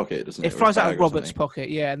of his pocket, doesn't it? it or flies his out bag of or Robert's something? pocket,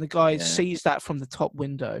 yeah, and the guy Yeah. sees that from the top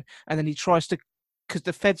window, and then he tries to, because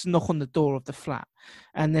the feds knock on the door of the flat,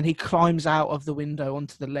 and then he climbs out of the window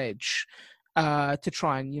onto the ledge to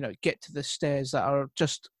try and get to the stairs that are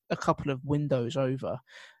just a couple of windows over,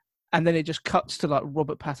 and then it just cuts to like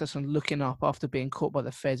Robert Pattinson looking up after being caught by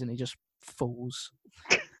the feds, and he just falls.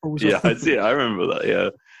 Yeah, off. I see it. I remember that. Yeah,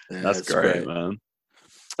 Yeah, that's it's great, man.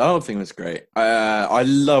 The whole thing was great. I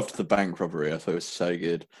loved the bank robbery. I thought it was so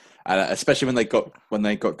good, especially when they got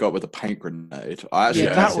with the paint grenade. I actually Yeah,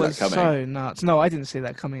 didn't that see was that coming, so nuts. No, I didn't see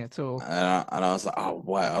that coming at all. and I was like, oh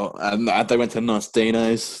wow! And they went to nice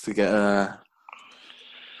Dino's to get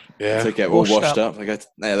Yeah. all Washed washed up. up. They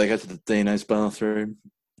go to the Dino's bathroom.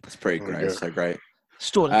 It's pretty There you great. go. So great.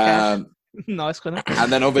 Store the cash. Um, Nice, Connor. and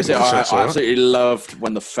then obviously That's I excellent. absolutely loved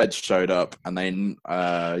when the feds showed up and they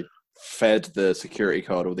fed the security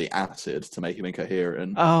guard all the acid to make him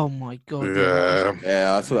incoherent. Oh my god. Yeah.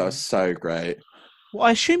 Yeah, I thought that was so great. Well,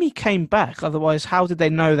 I assume he came back. Otherwise, how did they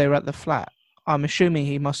know they were at the flat? I'm assuming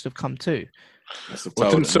he must have come too. Must have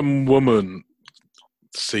Well, told didn't him. some woman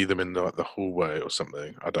see them in like the hallway or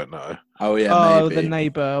something? I don't know. Oh yeah, Oh, maybe. the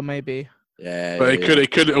neighbor, maybe. Yeah, But yeah, it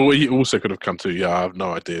could, or he also could have come to. Yeah, I have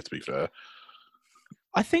no idea. To be fair,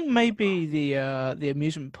 I think maybe the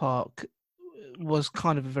amusement park was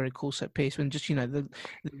kind of a very cool set piece when just the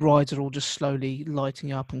rides are all just slowly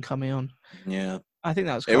lighting up and coming on. Yeah. I think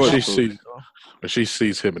that was It kind was of cool. cool. as well. When she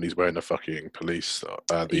sees him and he's wearing the fucking police.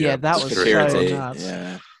 Yeah, that was so Security. nuts.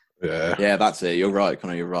 Yeah. Yeah, Yeah, that's it. You're right,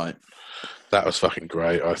 Connor. You're right. that was fucking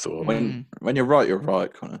great. I thought. When you're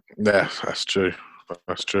right, Connor. Yeah, that's true.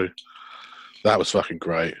 That's true. That was fucking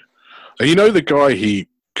great. And you know the guy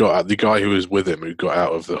the guy who was with him who got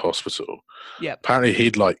out of the hospital. Yeah. Apparently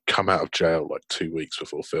he'd come out of jail 2 weeks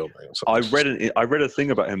before filming or something. I read a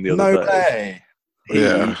thing about him the other day. way.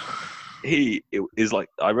 Yeah. He is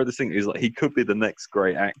I read this thing. He's he could be the next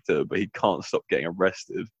great actor, but he can't stop getting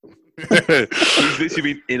arrested. He's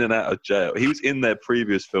literally been in and out of jail. He was in their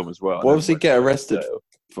previous film as well. What was he get arrested jail.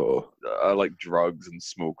 for? Drugs and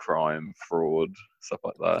small crime, fraud, stuff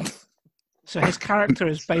like that. So his character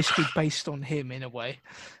is basically based on him in a way.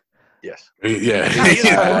 Yes.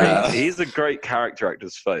 Yeah. He's a great character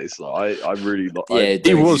actor's face. I really like. Yeah,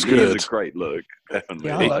 he was He good. has a great look. Definitely.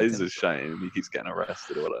 Yeah, I liked It's him. a shame he keeps getting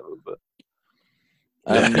arrested or whatever. But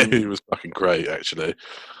Yeah, he was fucking great, actually.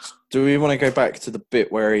 Do we want to go back to the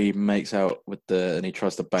bit where he makes out with and he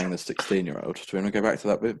tries to bang the 16-year-old? Do we want to go back to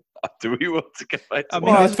that bit? do we want to get back to I mean,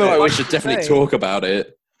 Well, I it's feel like we like should definitely say- talk about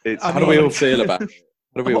it. It's I How do we mean- all feel about it?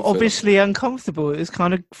 How do we all feel? Obviously uncomfortable. It's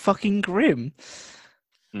kind of fucking grim.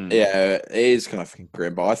 Yeah, it is kind of fucking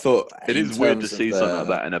grim, but I thought It in is weird to terms of see something like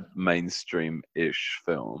the- that in a mainstream-ish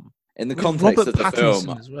film. In the With context Robert of the Pattinson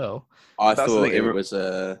film, as well. I That's the thought thing, it was.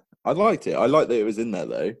 I liked it. I liked that it was in there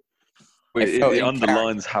though. It felt in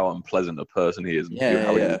underlines how unpleasant a person he is and Yeah,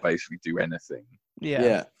 how he yeah. will basically do anything Yeah.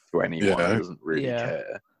 Yeah, to anyone Yeah. who doesn't really Yeah.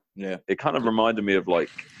 care. yeah. It kind of reminded me of have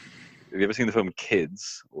you ever seen the film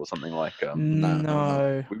Kids or something like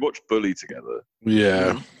No. we watched Bully together.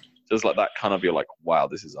 Yeah. Just like that kind of you're like, wow,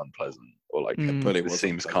 this is unpleasant. Or Mm. Bully this was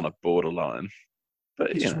seems unpleasant. kind of borderline.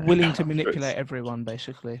 But He's you just know, willing to it's- manipulate everyone,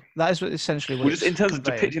 basically. That is essentially what Well, just in terms of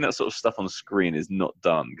conveying. depicting that sort of stuff on screen is not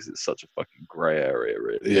done because it's such a fucking grey area,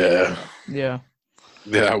 really. Yeah. Yeah.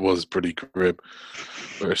 Yeah, that was pretty grim.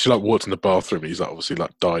 She walked in the bathroom. He's obviously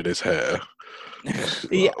dyed his hair.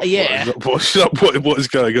 Yeah. What is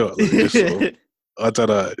going on? It's just sort of- I don't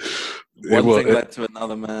know. One was- thing led to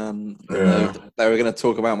another, man. Yeah. They were going to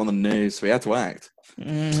talk about him on the news, so we had to act.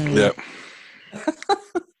 Mm. Yeah.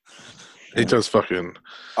 He does fucking.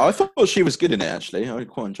 I thought she was good in it, actually. I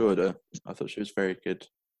quite enjoyed her. I thought she was very good.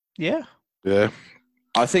 Yeah. Yeah.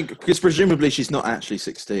 I think, because presumably she's not actually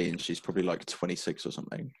 16. She's probably 26 or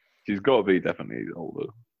something. She's got to be definitely older.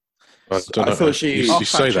 I don't know. thought she- You I'll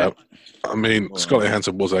say fact that. I mean, Scarlett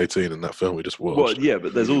Johansson was 18 in that film we just watched. Well, yeah,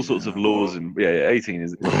 but there's all sorts of laws in 18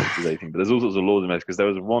 is 18, but there's all sorts of laws in there because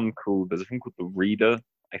there's a film called The Reader,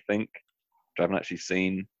 I think, which I haven't actually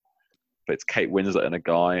seen. But it's Kate Winslet and a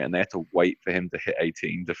guy, and they had to wait for him to hit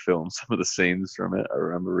 18 to film some of the scenes from it. I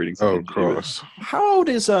remember reading Oh, something. to do with- Christ. How old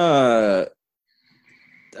is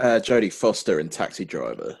Jodie Foster in Taxi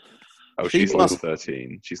Driver? Oh, She she's must-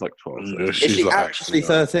 13. She's 12. Yeah, 13. Is she's she like actually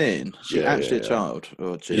 13? She's Yeah, actually yeah, a yeah. child?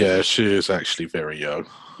 Oh, geez. Yeah, she is actually very young.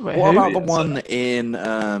 Wait, What who? about the Yeah, one in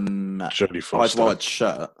Jodie Eyes Foster. Wide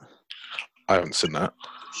Shut? I haven't seen that.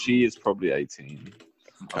 She is probably 18,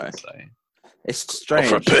 I Okay. would say. It's Oh, strange.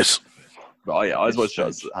 for a piss. But yeah, Eyes Wide It's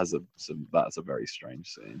Shut strange. that's a very strange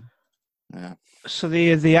scene. Yeah. So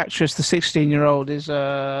the actress, the 16-year-old, is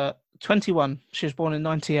 21. She was born in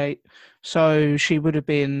 98, so she would have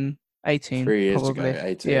been 18. 3 years probably. ago,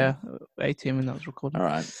 18. Yeah, 18 when that was recorded. All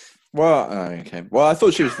right. Well, okay. Well, I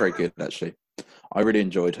thought she was very good, actually. I really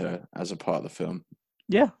enjoyed her as a part of the film.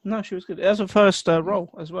 Yeah, no, she was good. As a first role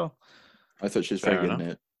as well. I thought she was very Fair good in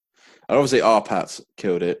it. And obviously, Arpats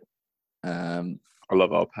killed it. I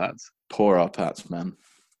love our Pats. Poor Arpats, man.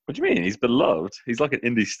 What do you mean? He's beloved. He's like an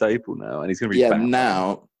indie staple now, and he's going to be Yeah, Batman.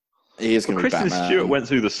 now he is But going to be Kristen Batman. Stewart went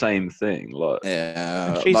through the same thing. Like,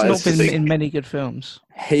 Yeah, She's like, not it's been just- in many good films.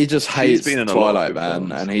 He just hates been in a lot of Twilight, good man,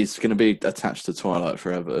 films. and he's going to be attached to Twilight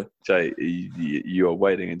forever. Jay, you are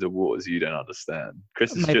wading into waters you don't understand.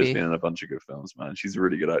 Kristen Stewart's Maybe. been in a bunch of good films, man. She's a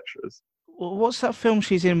really good actress. Well, what's that film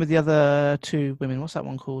she's in with the other two women? What's that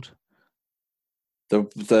one called?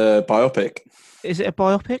 The biopic, Is it a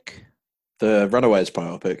biopic? the Runaways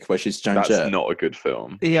biopic, where she's Joan That's Jett. not a good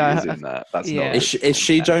film. Yeah, she is in that. That's yeah. not. Is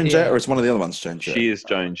she Joan Jett, Yeah. or is one of the other ones Joan Jett? She is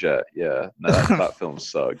Joan Jett. Yeah, no, that film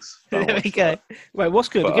sucks. Don't There we watch go. that. Wait, what's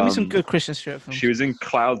good? But, Give me some um, good Kristen Stewart films. She was in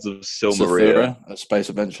Clouds of Silmaria, Zathura, a space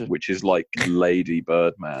adventure. which is like Lady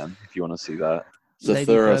Birdman. If you want to see that. Lady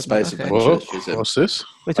Zathura, Birdman, space okay. adventure. What? She's in. What's this?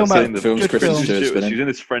 We're talking I've about seen the films good Kristen films. Stewart's been in. She's in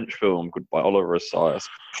this French film called by Oliver Assayas,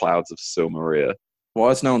 Clouds of Silmaria. Why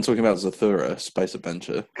is no one talking about Zathura, space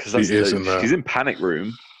adventure? Because She is in that. she's in Panic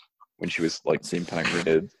Room. when she was like Seen Panic Room.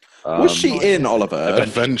 kid. Was she in Oliver?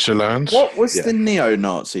 Adventureland. What was Yeah. the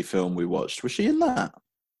neo-Nazi film we watched? Was she in that?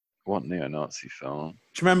 What neo-Nazi film? Do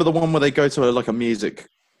you remember the one where they go to a music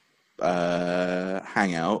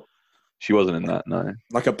hangout, She wasn't in that. No,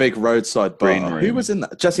 like a big roadside bar? Green Room. Who was in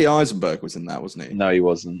that? Jesse Eisenberg was in that, wasn't he? no, he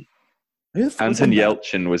wasn't. Who the fuck was Anton in that?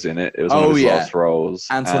 Yelchin was in it. It was one Oh, of his yeah. last roles.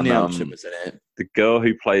 Anton And, Yelchin was in it. the girl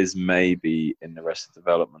who plays Maybe in Arrested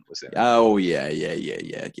Development was in it. Oh yeah.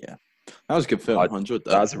 That was a good film. I enjoyed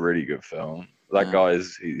that. That's a really good film. That Yeah.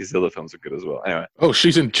 guy's his other films are good as well. Anyway, Oh,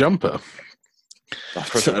 she's in Jumper. I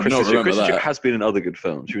Kristen did not remember Stewart that. has been in other good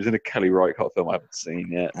films. She was in a Kelly Reichardt film I haven't seen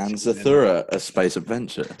yet. And She's in- Zathura, A Space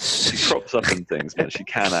Adventure. She crops up in things, but she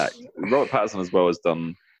can act. Robert Pattinson as well has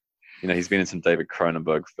done. You know, he's been in some David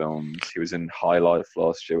Cronenberg films. He was in High Life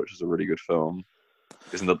last year, which was a really good film.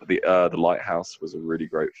 Isn't the Lighthouse was a really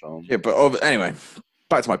great film. Yeah, but anyway,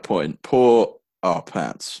 back to my point. Poor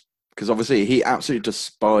Pats, because obviously he absolutely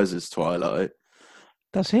despises Twilight,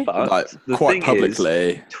 Does he? But like the quite thing publicly.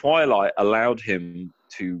 is, Twilight allowed him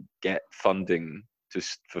to get funding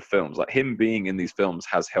for films. Like him being in these films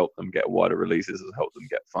has helped them get wider releases, has helped them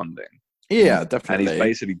get funding. Yeah, And definitely. he's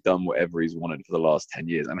basically done whatever he's wanted for the last 10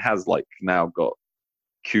 years and has like now got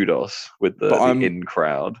kudos with the in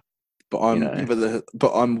crowd. But I'm, you know.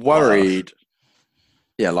 but I'm worried.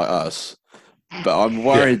 Yeah, like us. But I'm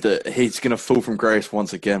worried that he's going to fall from grace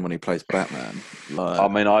once again when he plays Batman. Like, I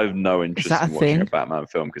mean, I have no interest that in a watching thing? a Batman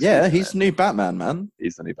film. Cause yeah, he's the new Batman, man.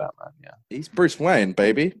 he's the new Batman, yeah. He's Bruce Wayne,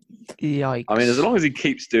 baby. Yikes. I mean, as long as he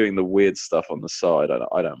keeps doing the weird stuff on the side,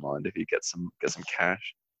 I don't mind if he gets some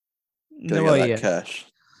cash. Gonna No, get that yeah. cash.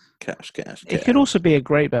 It could also be a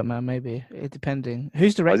great Batman, maybe. It depending.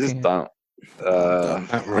 Who's I directing just it? don't. Matt I'm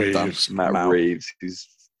done. Reeves. Matt Mal. Reeves, he's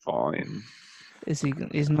fine. Is he?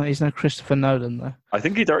 He's no Christopher Nolan though. I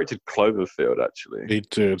think he directed Cloverfield actually. He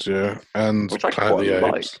did, yeah. And Which I Planet of the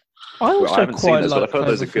quite Apes. I Well, I also haven't seen quite this, but like I've heard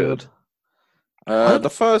those are good. Cloverfield. The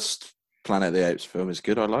first Planet of the Apes film is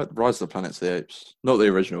good. I like Rise of the Planet of the Apes. Not the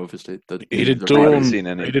original, obviously. He did the I haven't Dawn. seen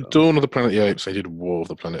any He of did them. Dawn of the Planet of the Apes. He did War of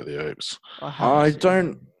the Planet of the Apes. haven't I seen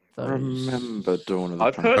don't those. remember Dawn of the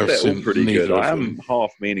I've Planet heard I've they're all seen pretty neither good. of I am them.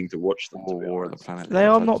 half meaning to watch them. To or be War of the honest. Planet. of the They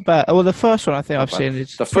Apes. are not bad. Well, the first one I think Not I've bad. seen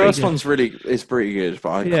is The pretty first good. one's is pretty good, but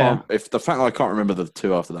I Yeah. can't. If the fact that I can't remember the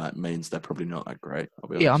two after that means they're probably not that great. I'll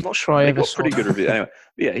be honest. Yeah, I'm not sure I They ever got saw pretty good that. reviews. Anyway,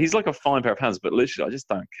 yeah, he's like a fine pair of hands, but literally, I just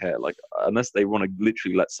don't care. Like, unless they want to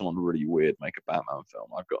literally let someone really weird make a Batman film,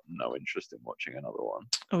 I've got no interest in watching another one.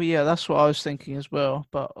 Oh yeah, that's what I was thinking as well.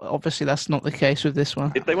 But obviously that's not the case with this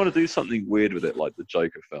one. If they want to do something weird with it, like the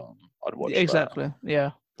Joker film, I'd watch that. Exactly.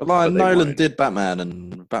 Yeah. But like But they Nolan won't. did Batman,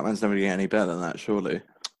 and Batman's never going to get any better than that, surely.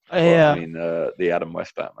 Well, Yeah. I mean, the Adam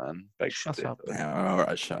West Batman begs to Shut differ. up. Yeah, all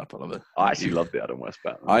right, shut up, Oliver. I actually love the Adam West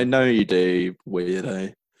Batman. I know you do,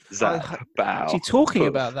 weirdo. Zap, bow. Actually, talking poof.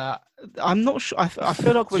 about that, I'm not sure. I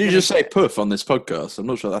feel like we're Did you gonna just say get- poof on this podcast? I'm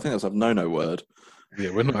not sure. I think that's a no word. Yeah,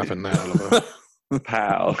 we're not having that, Oliver.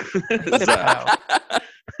 Pow. Zip Zap.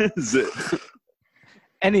 out. Zip.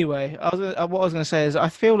 Anyway, what I was going to say is I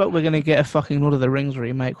feel like we're going to get a fucking Lord of the Rings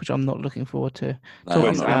remake, which I'm not looking forward to. No, Talking Wait,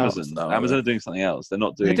 I'm so not. about- Amazon. No, Amazon are doing something else. They're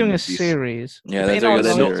not doing. They're doing a these- series. Yeah, But they're in doing our a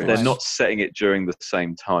They're lifetime- not. series. They're not setting it during the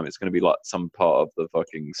same time. It's going to be like some part of the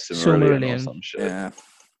fucking Silmarillion or Silmarillion. some shit. Yeah.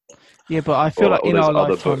 Yeah, but I feel Or like all in those our other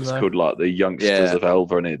lifetime, books though, called like the Youngsters Yeah. of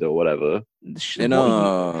Elvenid or whatever. You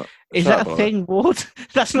know, is shut that a up, thing, Ward?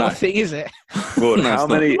 That's not No. a thing, is it? Well, No, how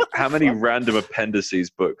it's not. many random appendices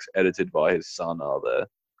books edited by his son are there?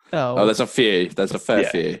 Oh, there's a few. There's a fair Yeah.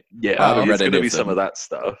 few. Yeah, I haven't it's read going any to of be some them. of that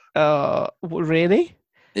stuff. Really?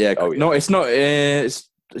 Yeah. Oh, yeah. No, it's not. Is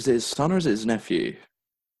it his son or is it his nephew?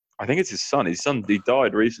 I think it's his son. His son, he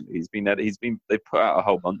died recently. They put out a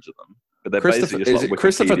whole bunch of them, but they're Christopher, basically just is like it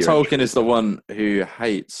Christopher Wikipedia Tolkien entries. is the one who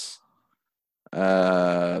hates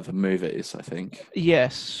the movies, I think.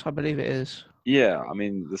 Yes, I believe it is. Yeah, I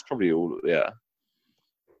mean, there's probably all. Yeah,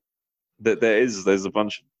 there's a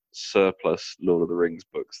bunch of surplus Lord of the Rings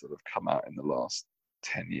books that have come out in the last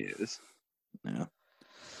 10 years. Yeah.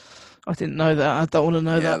 I didn't know that. I don't want to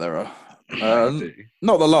know Yeah, that. there are. I do.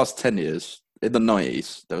 Not the last 10 years. In the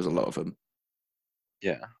 90s, there was a lot of them.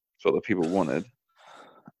 Yeah, it's what the people wanted.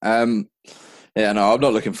 Yeah, no, I'm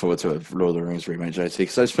not looking forward to a Lord of the Rings remake, JT,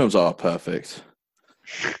 because those films are perfect.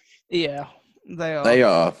 Yeah, they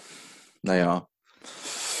are. They are.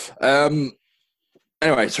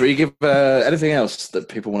 Anyway, so we give anything else that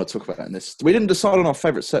people want to talk about in this? We didn't decide on our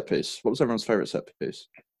favourite set piece. What was everyone's favourite set piece?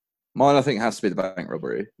 Mine, I think, has to be the bank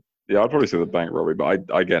robbery. Yeah, I'd probably say the bank robbery, but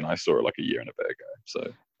I saw it like a year and a bit ago.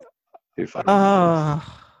 So, who fucking knows?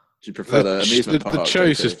 Ah, Do you prefer the amusement the park?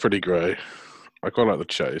 chase JT? is pretty grey. I quite like the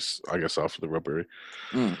chase, I guess, after the robbery.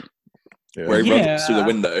 Mm. Yeah. where he runs through the Yeah.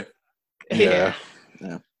 window. Yeah.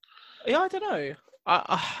 Yeah, I don't know.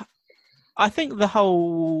 I think the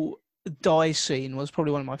whole die scene was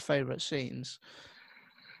probably one of my favourite scenes.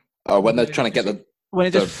 Oh, when they're When trying to get When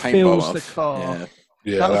it the just paint bomb fills the off. car. Yeah,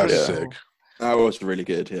 Yeah, That was that's really sick. cool. that was really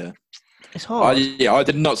good. Yeah, It's hard. I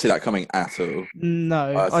did not see that coming at all.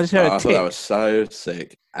 No, I just heard a I thought that tick. was so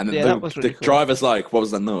sick. And then Yeah, that was really the cool. driver's like, "What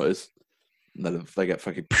was that noise?" And then they get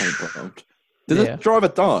fucking paint bombed. Did Yeah. the driver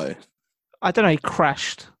die? I don't know. He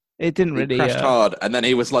crashed. It didn't He really. crashed hard, and then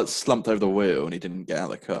he was like slumped over the wheel, and he didn't get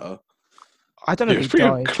out of the car. I don't know Yeah, if it's he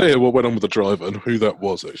pretty died. clear what went on with the driver and who that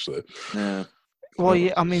was, actually. Yeah, Well,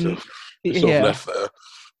 yeah. I mean, It's sort of yeah. left there.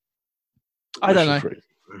 I don't Which is know. pretty-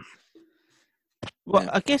 Well, Yeah.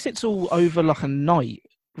 I guess it's all over like a night,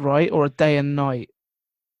 right, or a day and night,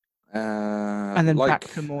 and then like back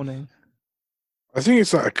to morning. I think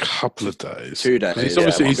it's like a couple of days. 2 'Cause days. He's Yeah,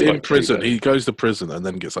 obviously it might he's be in like 2 prison. days. He goes to prison and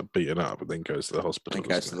then gets like beaten up and then goes to the hospital. and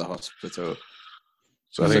goes to isn't the it? hospital.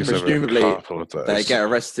 So I think So it's over presumably a couple of days. They get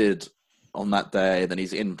arrested on that day, then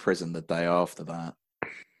he's in prison the day after that.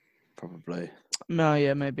 Probably. No,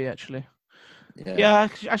 yeah, maybe actually. Yeah. Yeah,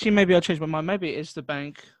 actually, maybe I'll change my mind. Maybe it is the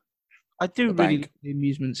bank. I do The really bank. like the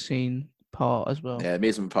amusement scene part as well. Yeah,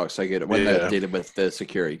 amusement park's so good. When Yeah. they're dealing with the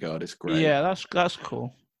security guard, it's great. Yeah, that's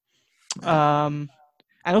cool. Yeah.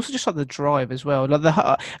 And also just like the drive as well. Like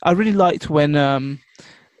I really liked when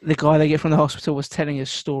the guy they get from the hospital was telling his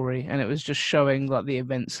story, and it was just showing like the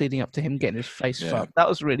events leading up to him getting his face Yeah. fucked. That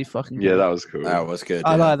was really fucking good. Yeah, that was cool. That was good.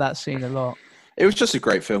 I yeah. like that scene a lot. It was just a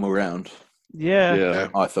great film all round, Yeah. Yeah.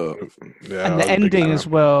 I thought. Yeah, And I the was a big ending fan. as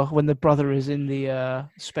well, when the brother is in the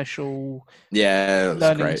special Yeah, it was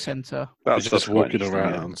learning great. center. He's just walking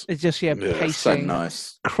around. It's just Yeah, So pacing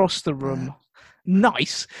nice. across the room.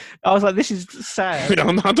 Nice. I was like, this is sad. Yeah,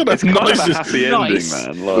 I don't know. It's kind of nice a is- happy nice.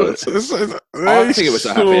 ending, man. Like I think it was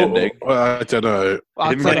a happy ending. I don't know.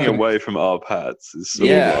 I him don't running know. away from our pets is sort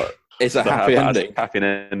Yeah. of like It's a the happy as ending. happy an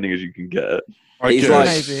ending as you can get. I He's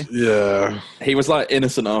guess, like- yeah. He was like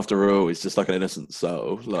innocent after all. He's just like an innocent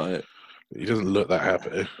soul. Like, He doesn't look that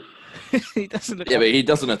happy. He doesn't look yeah, but he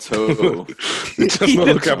doesn't at all. He does He not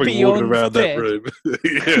look looks happy walking beyond around dead. that room.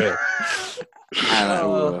 Yeah, And,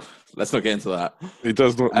 Oh. let's not get into that. he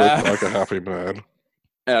does not look like a happy man.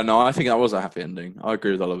 Yeah, no, I think that was a happy ending. I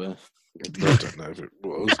agree with Oliver. I don't know if it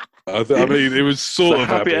was. I mean, it was sort It's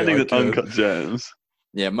a of happy ending I than guess. Uncut Gems.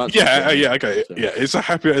 Yeah, much. Yeah, okay. Yeah, it's a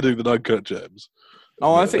happy ending than Uncut Gems.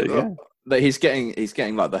 Oh, I Yeah, think there you that he's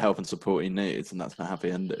getting like the help and support he needs, and that's a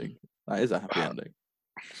happy ending. That is a happy ending.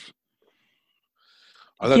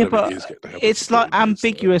 I don't Yeah, know if but he is getting the help it's support like he needs,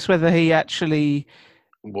 ambiguous whether he actually,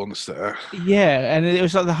 Wants that. yeah, and it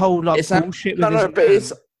was like the whole like It's am- bullshit. No, with no, his but man.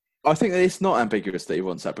 it's. I think that it's not ambiguous that he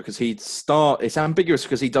wants that because it's ambiguous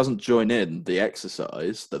because he doesn't join in the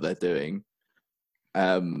exercise that they're doing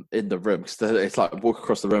in the room. Because it's like walk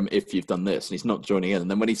across the room if you've done this, and he's not joining in.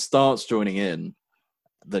 And then when he starts joining in,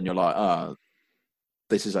 then you're like,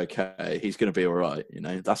 this is okay. He's going to be all right. You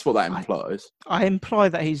know, that's what that implies. I imply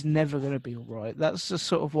that he's never going to be all right. That's just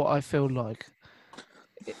sort of what I feel like.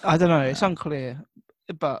 I don't know. It's unclear,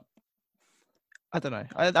 but I don't know.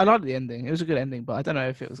 I like the ending. It was a good ending, but I don't know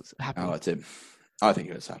if it was happy. I liked him. I think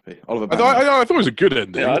he was happy. Oliver. I thought it was a good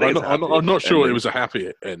ending. Yeah, I think it's a I'm happy not sure it ending. was a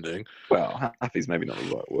happy ending. Well, happy's maybe not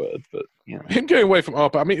the right word, but you know. Him getting away from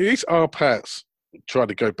Arpat, I mean, at least Arpat's tried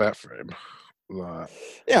to go back for him. Like,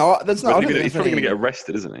 Yeah, there's no. I don't think He's there's probably going to any- get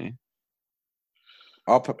arrested, isn't he?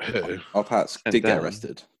 Our Pats Sent did get down.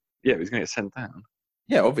 arrested. Yeah, he's going to get sent down.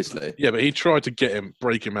 Yeah, obviously. yeah, but he tried to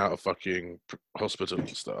break him out of fucking hospital and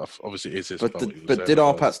stuff. Obviously, it's his But fault. did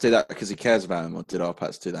our Pats do that because he cares about him, or did our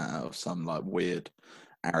Pats do that out of some like weird,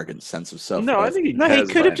 arrogant sense of self? No, I think he No, he cares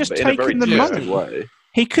could have about him, just but in a very taken the twisted money. way.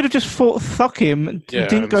 He could have just fuck him, and Yeah,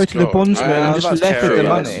 didn't and go to the Scott. bondsman, Yeah, and just that's left with true, the yeah,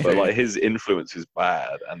 money. But like his influence is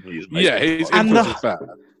bad, and he's Yeah, his And influence the- is bad.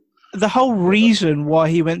 The whole reason why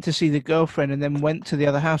he went to see the girlfriend and then went to the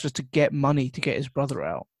other house was to get money to get his brother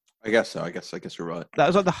out. I guess so. I guess you're right. That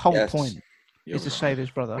was like the whole Yes, point, you're is to right. save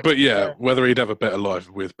his brother. But yeah, whether he'd have a better life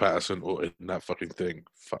with Patterson or in that fucking thing,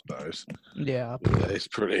 fuck knows. Yeah. Yeah, it's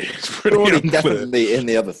pretty Surely unclear. definitely in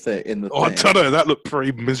the other thing. In the Oh, I thing. don't know. That looked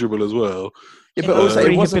pretty miserable as well. Yeah, but also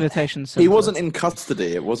it wasn't. rehabilitation He centre. wasn't in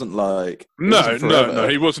custody. It wasn't like. It No, wasn't forever. no.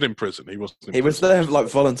 He wasn't in prison. He wasn't. In He was prison. there like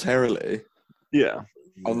voluntarily Yeah.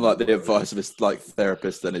 on like the advice of his like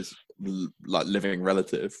therapist and his like living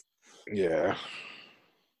relative. Yeah.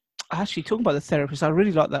 Actually, talking about the therapist, I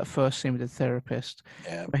really like that first scene with the therapist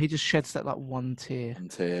Yeah, where he just sheds that like one tear.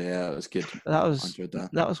 and yeah, it was good. That I was enjoyed that.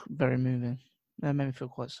 that was very moving. That made me feel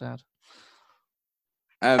quite sad.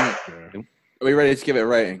 Are we ready to give it a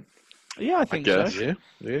rating? Yeah, I think so. guess. Do Yeah,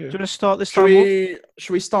 you yeah. want to start this Should time? Ward?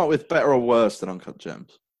 we start with better or worse than Uncut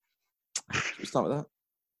Gems? Should we start with that?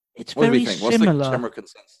 It's What do we very think? What's similar. the general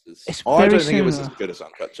consensus? It's I very don't think it was as similar. good as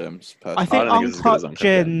Uncut Gems. I Personally. think don't think it's as good as Uncut Uncut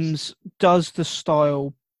Gems. Gems does the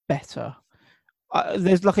style better.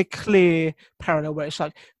 There's like a clear parallel where it's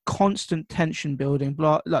like constant tension building,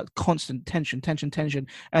 like constant tension,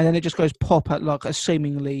 and then it just goes pop at like a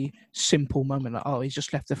seemingly simple moment, like, oh, he's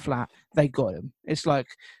just left the flat, they got him. It's like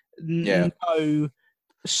Yeah. no Yeah,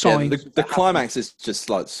 signs. the climax is just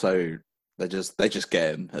like so. They just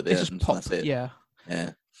get him at the It's end. just pop. That's it. Yeah, Yeah.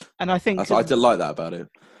 and I think I did like that about it.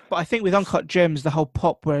 But I think with Uncut Gems, the whole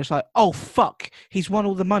pop where it's like, oh fuck, he's won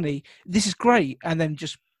all the money. This is great, and then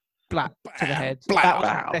just blap to the head. That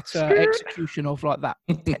was a better execution of like that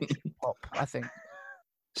tension pop, I think.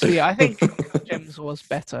 So yeah, I think Gems was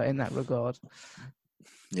better in that regard.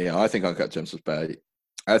 Yeah, I think Uncut Gems was better.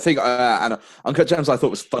 I think and Uncut Gems I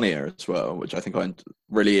thought was funnier as well, which I think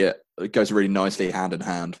really it goes really nicely hand in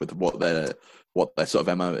hand with what their sort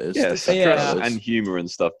of MO is. Yeah, The stress subtitles. and humor and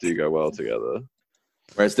stuff do go well together.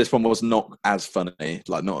 Whereas this one was not as funny.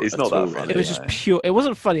 Like not. It's at not that all, funny. It was just Yeah. pure. It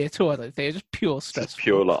wasn't funny at all. I don't think it was just pure It's stress. just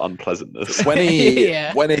pure like unpleasantness. When he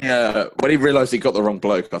Yeah. when he realised he got the wrong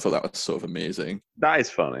bloke, I thought that was sort of amusing. That is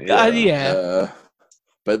funny. Yeah.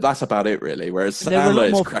 But that's about it, really. Whereas There were a lot Sandler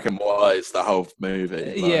is more- cracking wise the whole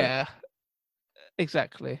movie. Like, Yeah.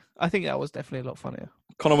 Exactly. I think that was definitely a lot funnier.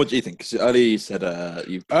 Connor, what do you think? 'Cause earlier you said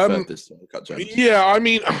you preferred this to Uncut Gems. Yeah, I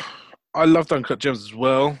mean, I loved Uncut Gems as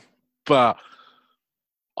well, but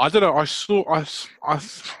I don't know. I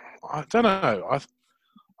don't know.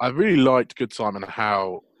 I really liked Good Time and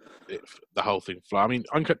how the whole thing flowed. I mean,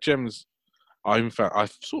 Uncut Gems, I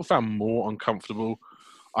sort of found more uncomfortable.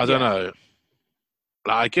 I don't know.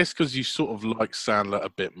 Like, I guess because you sort of like Sandler a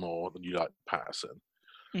bit more than you like Patterson.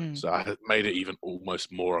 Mm. So I made it even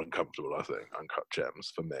almost more uncomfortable, I think, Uncut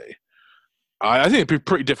Gems for me. I think it'd be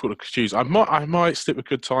pretty difficult to choose. I might stick with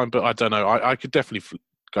Good Time, but I don't know. I could definitely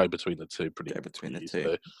go between the two pretty Go between the easily.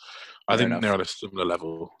 two. I Fair think enough. they're on a similar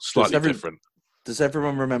level, slightly different. Does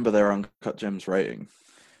everyone remember their Uncut Gems rating?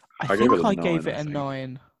 I gave think it a I 9, gave it I a think.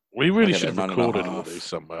 9. We really I gave should it have a 9.5. recorded all these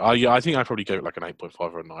somewhere. Yeah, I think I probably gave it like an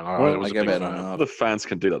 8.5 or a 9. I was a gave big it a fan. 9.5. The fans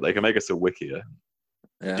can do that. They can make us a wiki.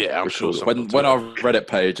 Yeah, I'm for sure When someone will our do Reddit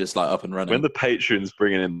page is like up and running. When the patron's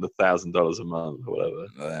bringing in the $1,000 a month or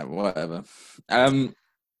whatever. Whatever.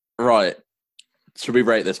 Right. Should we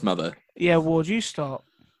rate this mother? Yeah, Ward, you start.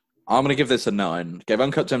 I'm going to give this a 9. Gave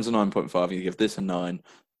Uncut Gems a 9.5. You give this a 9.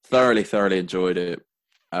 Thoroughly enjoyed it.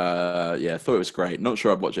 Yeah, thought it was great. Not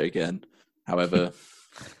sure I'd watch it again. However,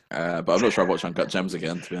 but I'm not sure I'd watch Uncut Gems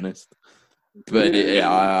again, to be honest. But yeah,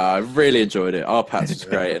 I really enjoyed it. Our Pats was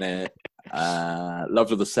great in it.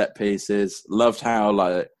 Loved all the set pieces. Loved how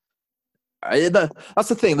that's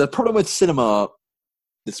the thing. The problem with cinema.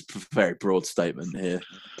 This is a very broad statement here.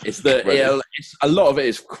 Is that a lot of it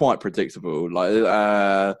is quite predictable. Like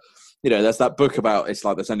there's that book about it's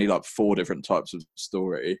like there's only like 4 different types of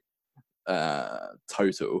story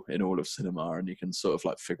total in all of cinema, and you can sort of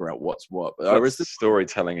like figure out what's what. But That's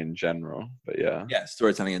storytelling in general, but yeah. Yeah,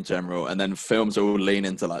 storytelling in general, and then films all lean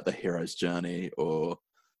into like the hero's journey,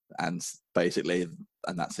 and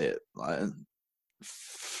that's it. Like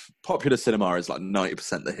popular cinema is like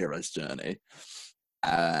 90% the hero's journey,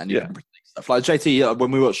 and you can predict stuff. Like JT,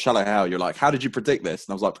 when we watched Shallow Hal, you're like, "How did you predict this?"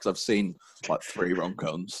 And I was like, "Because I've seen like 3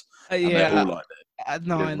 rom-coms, and they're all like this." At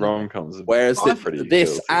Yeah, 9. rom-coms are Whereas pretty this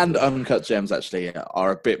filthy. and Uncut Gems actually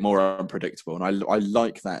are a bit more unpredictable, and I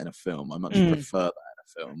like that in a film. I much prefer that in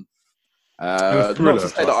a film. Not to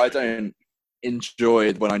say that I don't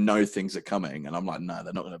enjoy when I know things are coming, and I'm like, no,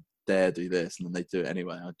 they're not going to dare do this, and then they do it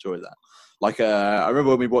anyway. I enjoy that. Like I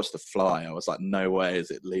remember when we watched The Fly, I was like, no way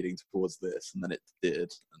is it leading towards this, and then it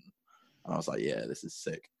did, and I was like, yeah, this is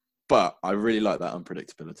sick. But I really like that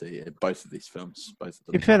unpredictability in both of these films. Both of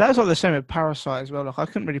them. To be fair, that was like the same with Parasite as well. Like I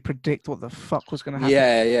couldn't really predict what the fuck was going to happen.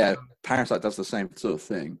 Yeah. Parasite does the same sort of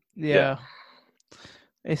thing. Yeah.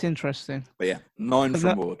 It's interesting. But yeah, 9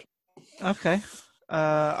 from Ward. Okay.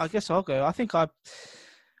 I guess I'll go. I think I'd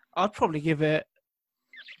probably give it.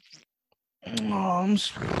 I'm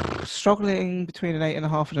struggling between an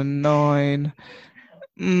 8.5 and a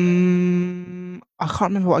 9. I can't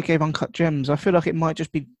remember what I gave Uncut Gems. I feel like it might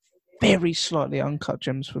just be very slightly Uncut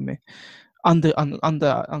Gems for me. Under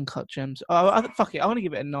Uncut Gems. Fuck it. I want to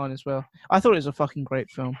give it a 9 as well. I thought it was a fucking great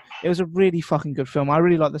film. It was a really fucking good film. I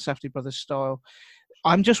really like the Safdie brothers style.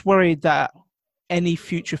 I'm just worried that any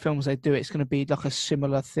future films they do, it's going to be like a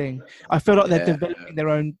similar thing. I feel like they're developing their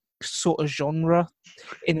own sort of genre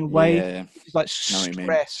in a way. Yeah. It's like Know what you mean.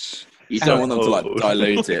 stress. You don't want them to like Oh.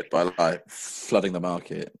 dilute it by like flooding the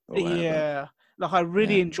market. Or whatever. Yeah, like I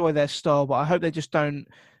really Yeah. enjoy their style, but I hope they just don't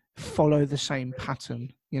follow the same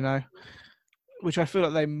pattern, which I feel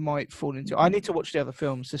like they might fall into. I need to watch the other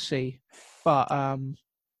films to see, but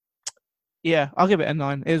yeah, I'll give it a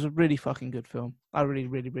 9. It was a really fucking good film. I really,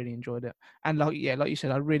 really, really enjoyed it, and like you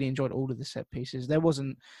said, I really enjoyed all of the set pieces. I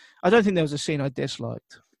don't think there was a scene I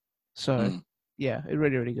disliked, so yeah, it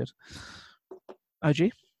really, really good. OG.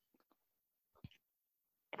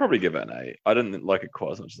 I'd probably give it an 8. I didn't like it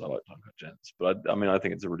quite as much as I liked Uncut Gems, but I mean, I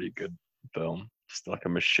think it's a really good film. Just like a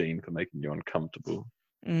machine for making you uncomfortable.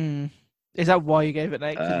 Is that why you gave it an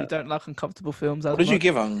 8? Because you don't like uncomfortable films? What did you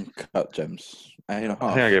give Uncut Gems? 8.5.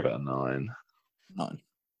 I think I gave it a 9. 9.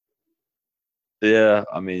 Yeah,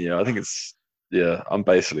 I mean, yeah, I think it's I'm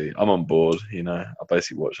on board. I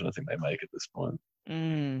basically watch anything they make at this point.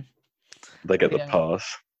 They get the pass.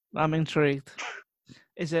 I'm intrigued.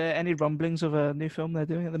 Is there any rumblings of a new film they're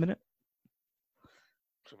doing at the minute?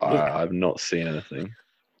 I've not seen anything.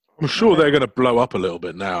 I'm sure they're going to blow up a little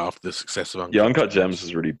bit now after the success of Uncut Gems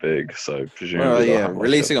is really big, so presumably. Well, yeah,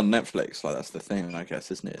 releasing on Netflix, like that's the thing, I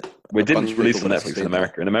guess, isn't it? We didn't release on Netflix in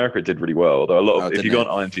America. In America, it did really well. Although a lot of, if you go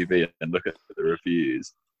on IMDb and look at the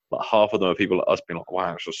reviews, like half of them are people like us being like,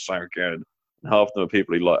 "Wow, it's just so good," and half of them are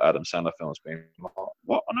people who like Adam Sandler films being like,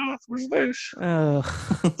 "What on earth was this?"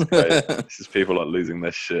 This is people like losing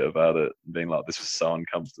their shit about it, being like, "This was so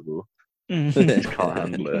uncomfortable." They just can't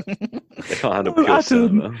handle it. They can't handle pure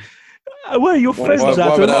cinema. Where are your friends?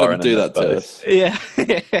 Why would Adam do that to us? Yeah.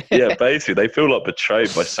 Yeah, basically, they feel like betrayed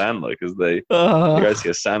by Sandler because they go see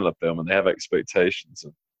a Sandler film and they have expectations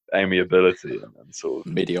of amiability and sort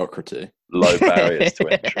of mediocrity, low barriers to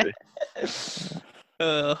entry.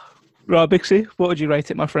 Right, Bixie, what would you rate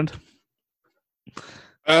it, my friend?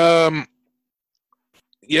 Yeah,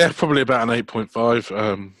 probably about an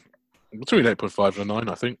 8.5. Between 8.5 and a 9,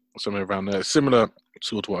 I think, somewhere around there. Similar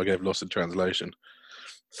sort of what I gave Lost in Translation.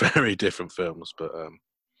 Very different films, but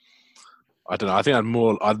I don't know. I think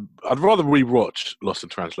I'd rather rewatch Lost in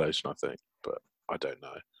Translation. I think, but I don't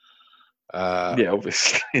know. Yeah,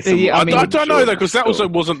 obviously. I don't know though, because that also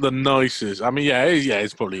wasn't the nicest. I mean,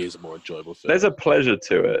 it probably is a more enjoyable film. There's a pleasure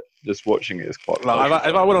to it. Just watching it is quite. Like,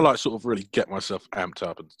 if I want to like sort of really get myself amped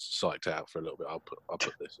up and psyched out for a little bit, I'll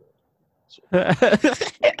put this in.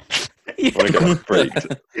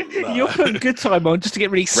 You're putting Good Time on just to get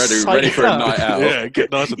really ready for a night out. Yeah,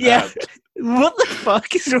 get nice and amped. What the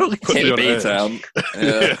fuck is wrong with you? B-Town.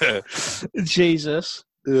 Yeah. Jesus.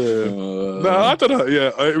 Yeah. No, I don't know.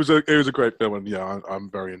 Yeah, it was a great film, and yeah, I'm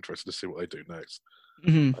very interested to see what they do next.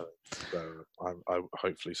 So I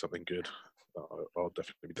hopefully something good. I'll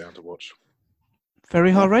definitely be down to watch.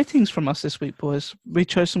 Very high ratings from us this week, boys. We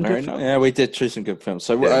chose some good films. Yeah, we did choose some good films.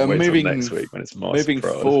 So moving next week when it's moving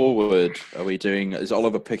forward, is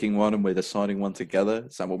Oliver picking one and we're deciding one together?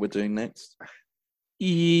 Is that what we're doing next?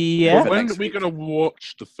 Yeah. When are we going to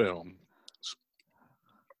watch the film?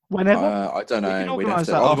 Whenever. I don't know. We'd have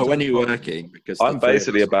to. Oliver, when are you working? Because I'm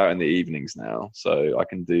basically about in the evenings now, so I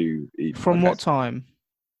can do. From what time?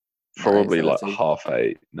 Probably like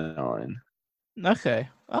 8:30, 9. Okay.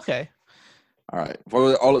 All right.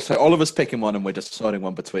 Well, so Oliver's picking one, and we're deciding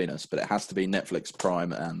one between us. But it has to be Netflix,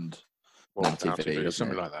 Prime, and Now TV, or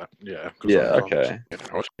something like that. Yeah. Yeah. Okay.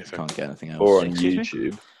 Can't get anything else. Or on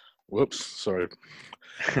YouTube. Whoops. Sorry.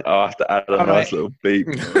 I'll have to add a nice little beep.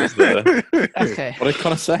 Okay. What did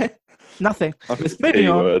Connor say? Nothing. Moving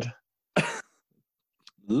on. Word.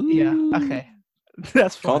 Yeah. Okay.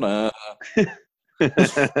 That's fine. Connor.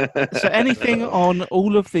 So anything on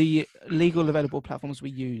all of the legal available platforms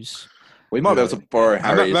we use? We might be able to borrow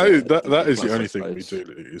Harry's. That is the only thing we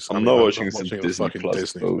do. I'm not watching some Disney Plus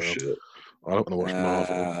Disney bullshit. I don't want to watch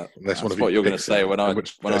Marvel. That's what you're going to say when I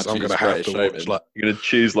choose Greatest Showman. You're going to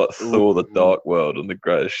choose like Thor: The Dark World and The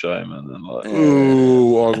Greatest Showman, and like.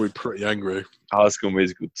 Ooh, I'll be pretty angry. High School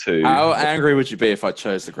Musical 2. How angry would you be if I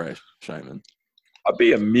chose The Greatest Showman? I'd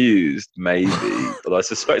be amused, maybe, but I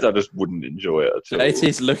suspect I just wouldn't enjoy it at all.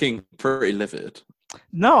 JT's looking pretty livid.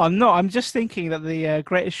 No, I'm not. I'm just thinking that the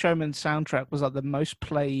Greatest Showman soundtrack was like the most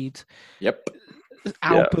played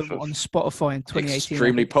album on Spotify in 2018.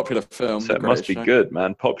 Extremely popular film. So it must be good,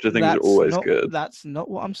 man. Popular things are always good. That's not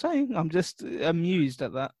what I'm saying. I'm just amused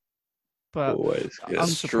at that. But always good.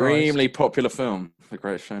 Extremely popular film, The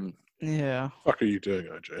Greatest Showman. Yeah. What the fuck are you doing,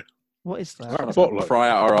 OJ? What is that? Cry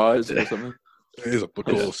out our eyes or something. It is, of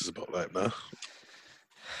course, it's about that now.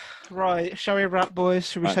 Right, shall we wrap, boys?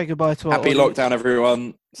 Should we say goodbye to our Happy audience? Lockdown,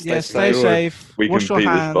 everyone. Stay safe. We Wash can beat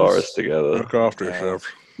your this hands. virus together. Look after yourself.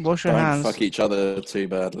 Wash your Don't hands. fuck each other too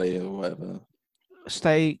badly or whatever.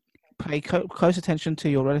 Stay pay close attention to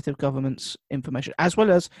your relative government's information, as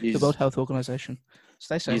well as the World Health Organization.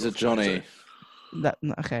 Stay safe. He's a Johnny.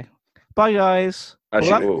 Okay. Bye, guys.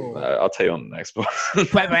 Actually, I'll tell you on the next one.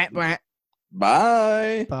 Bye.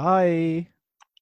 Bye. Bye.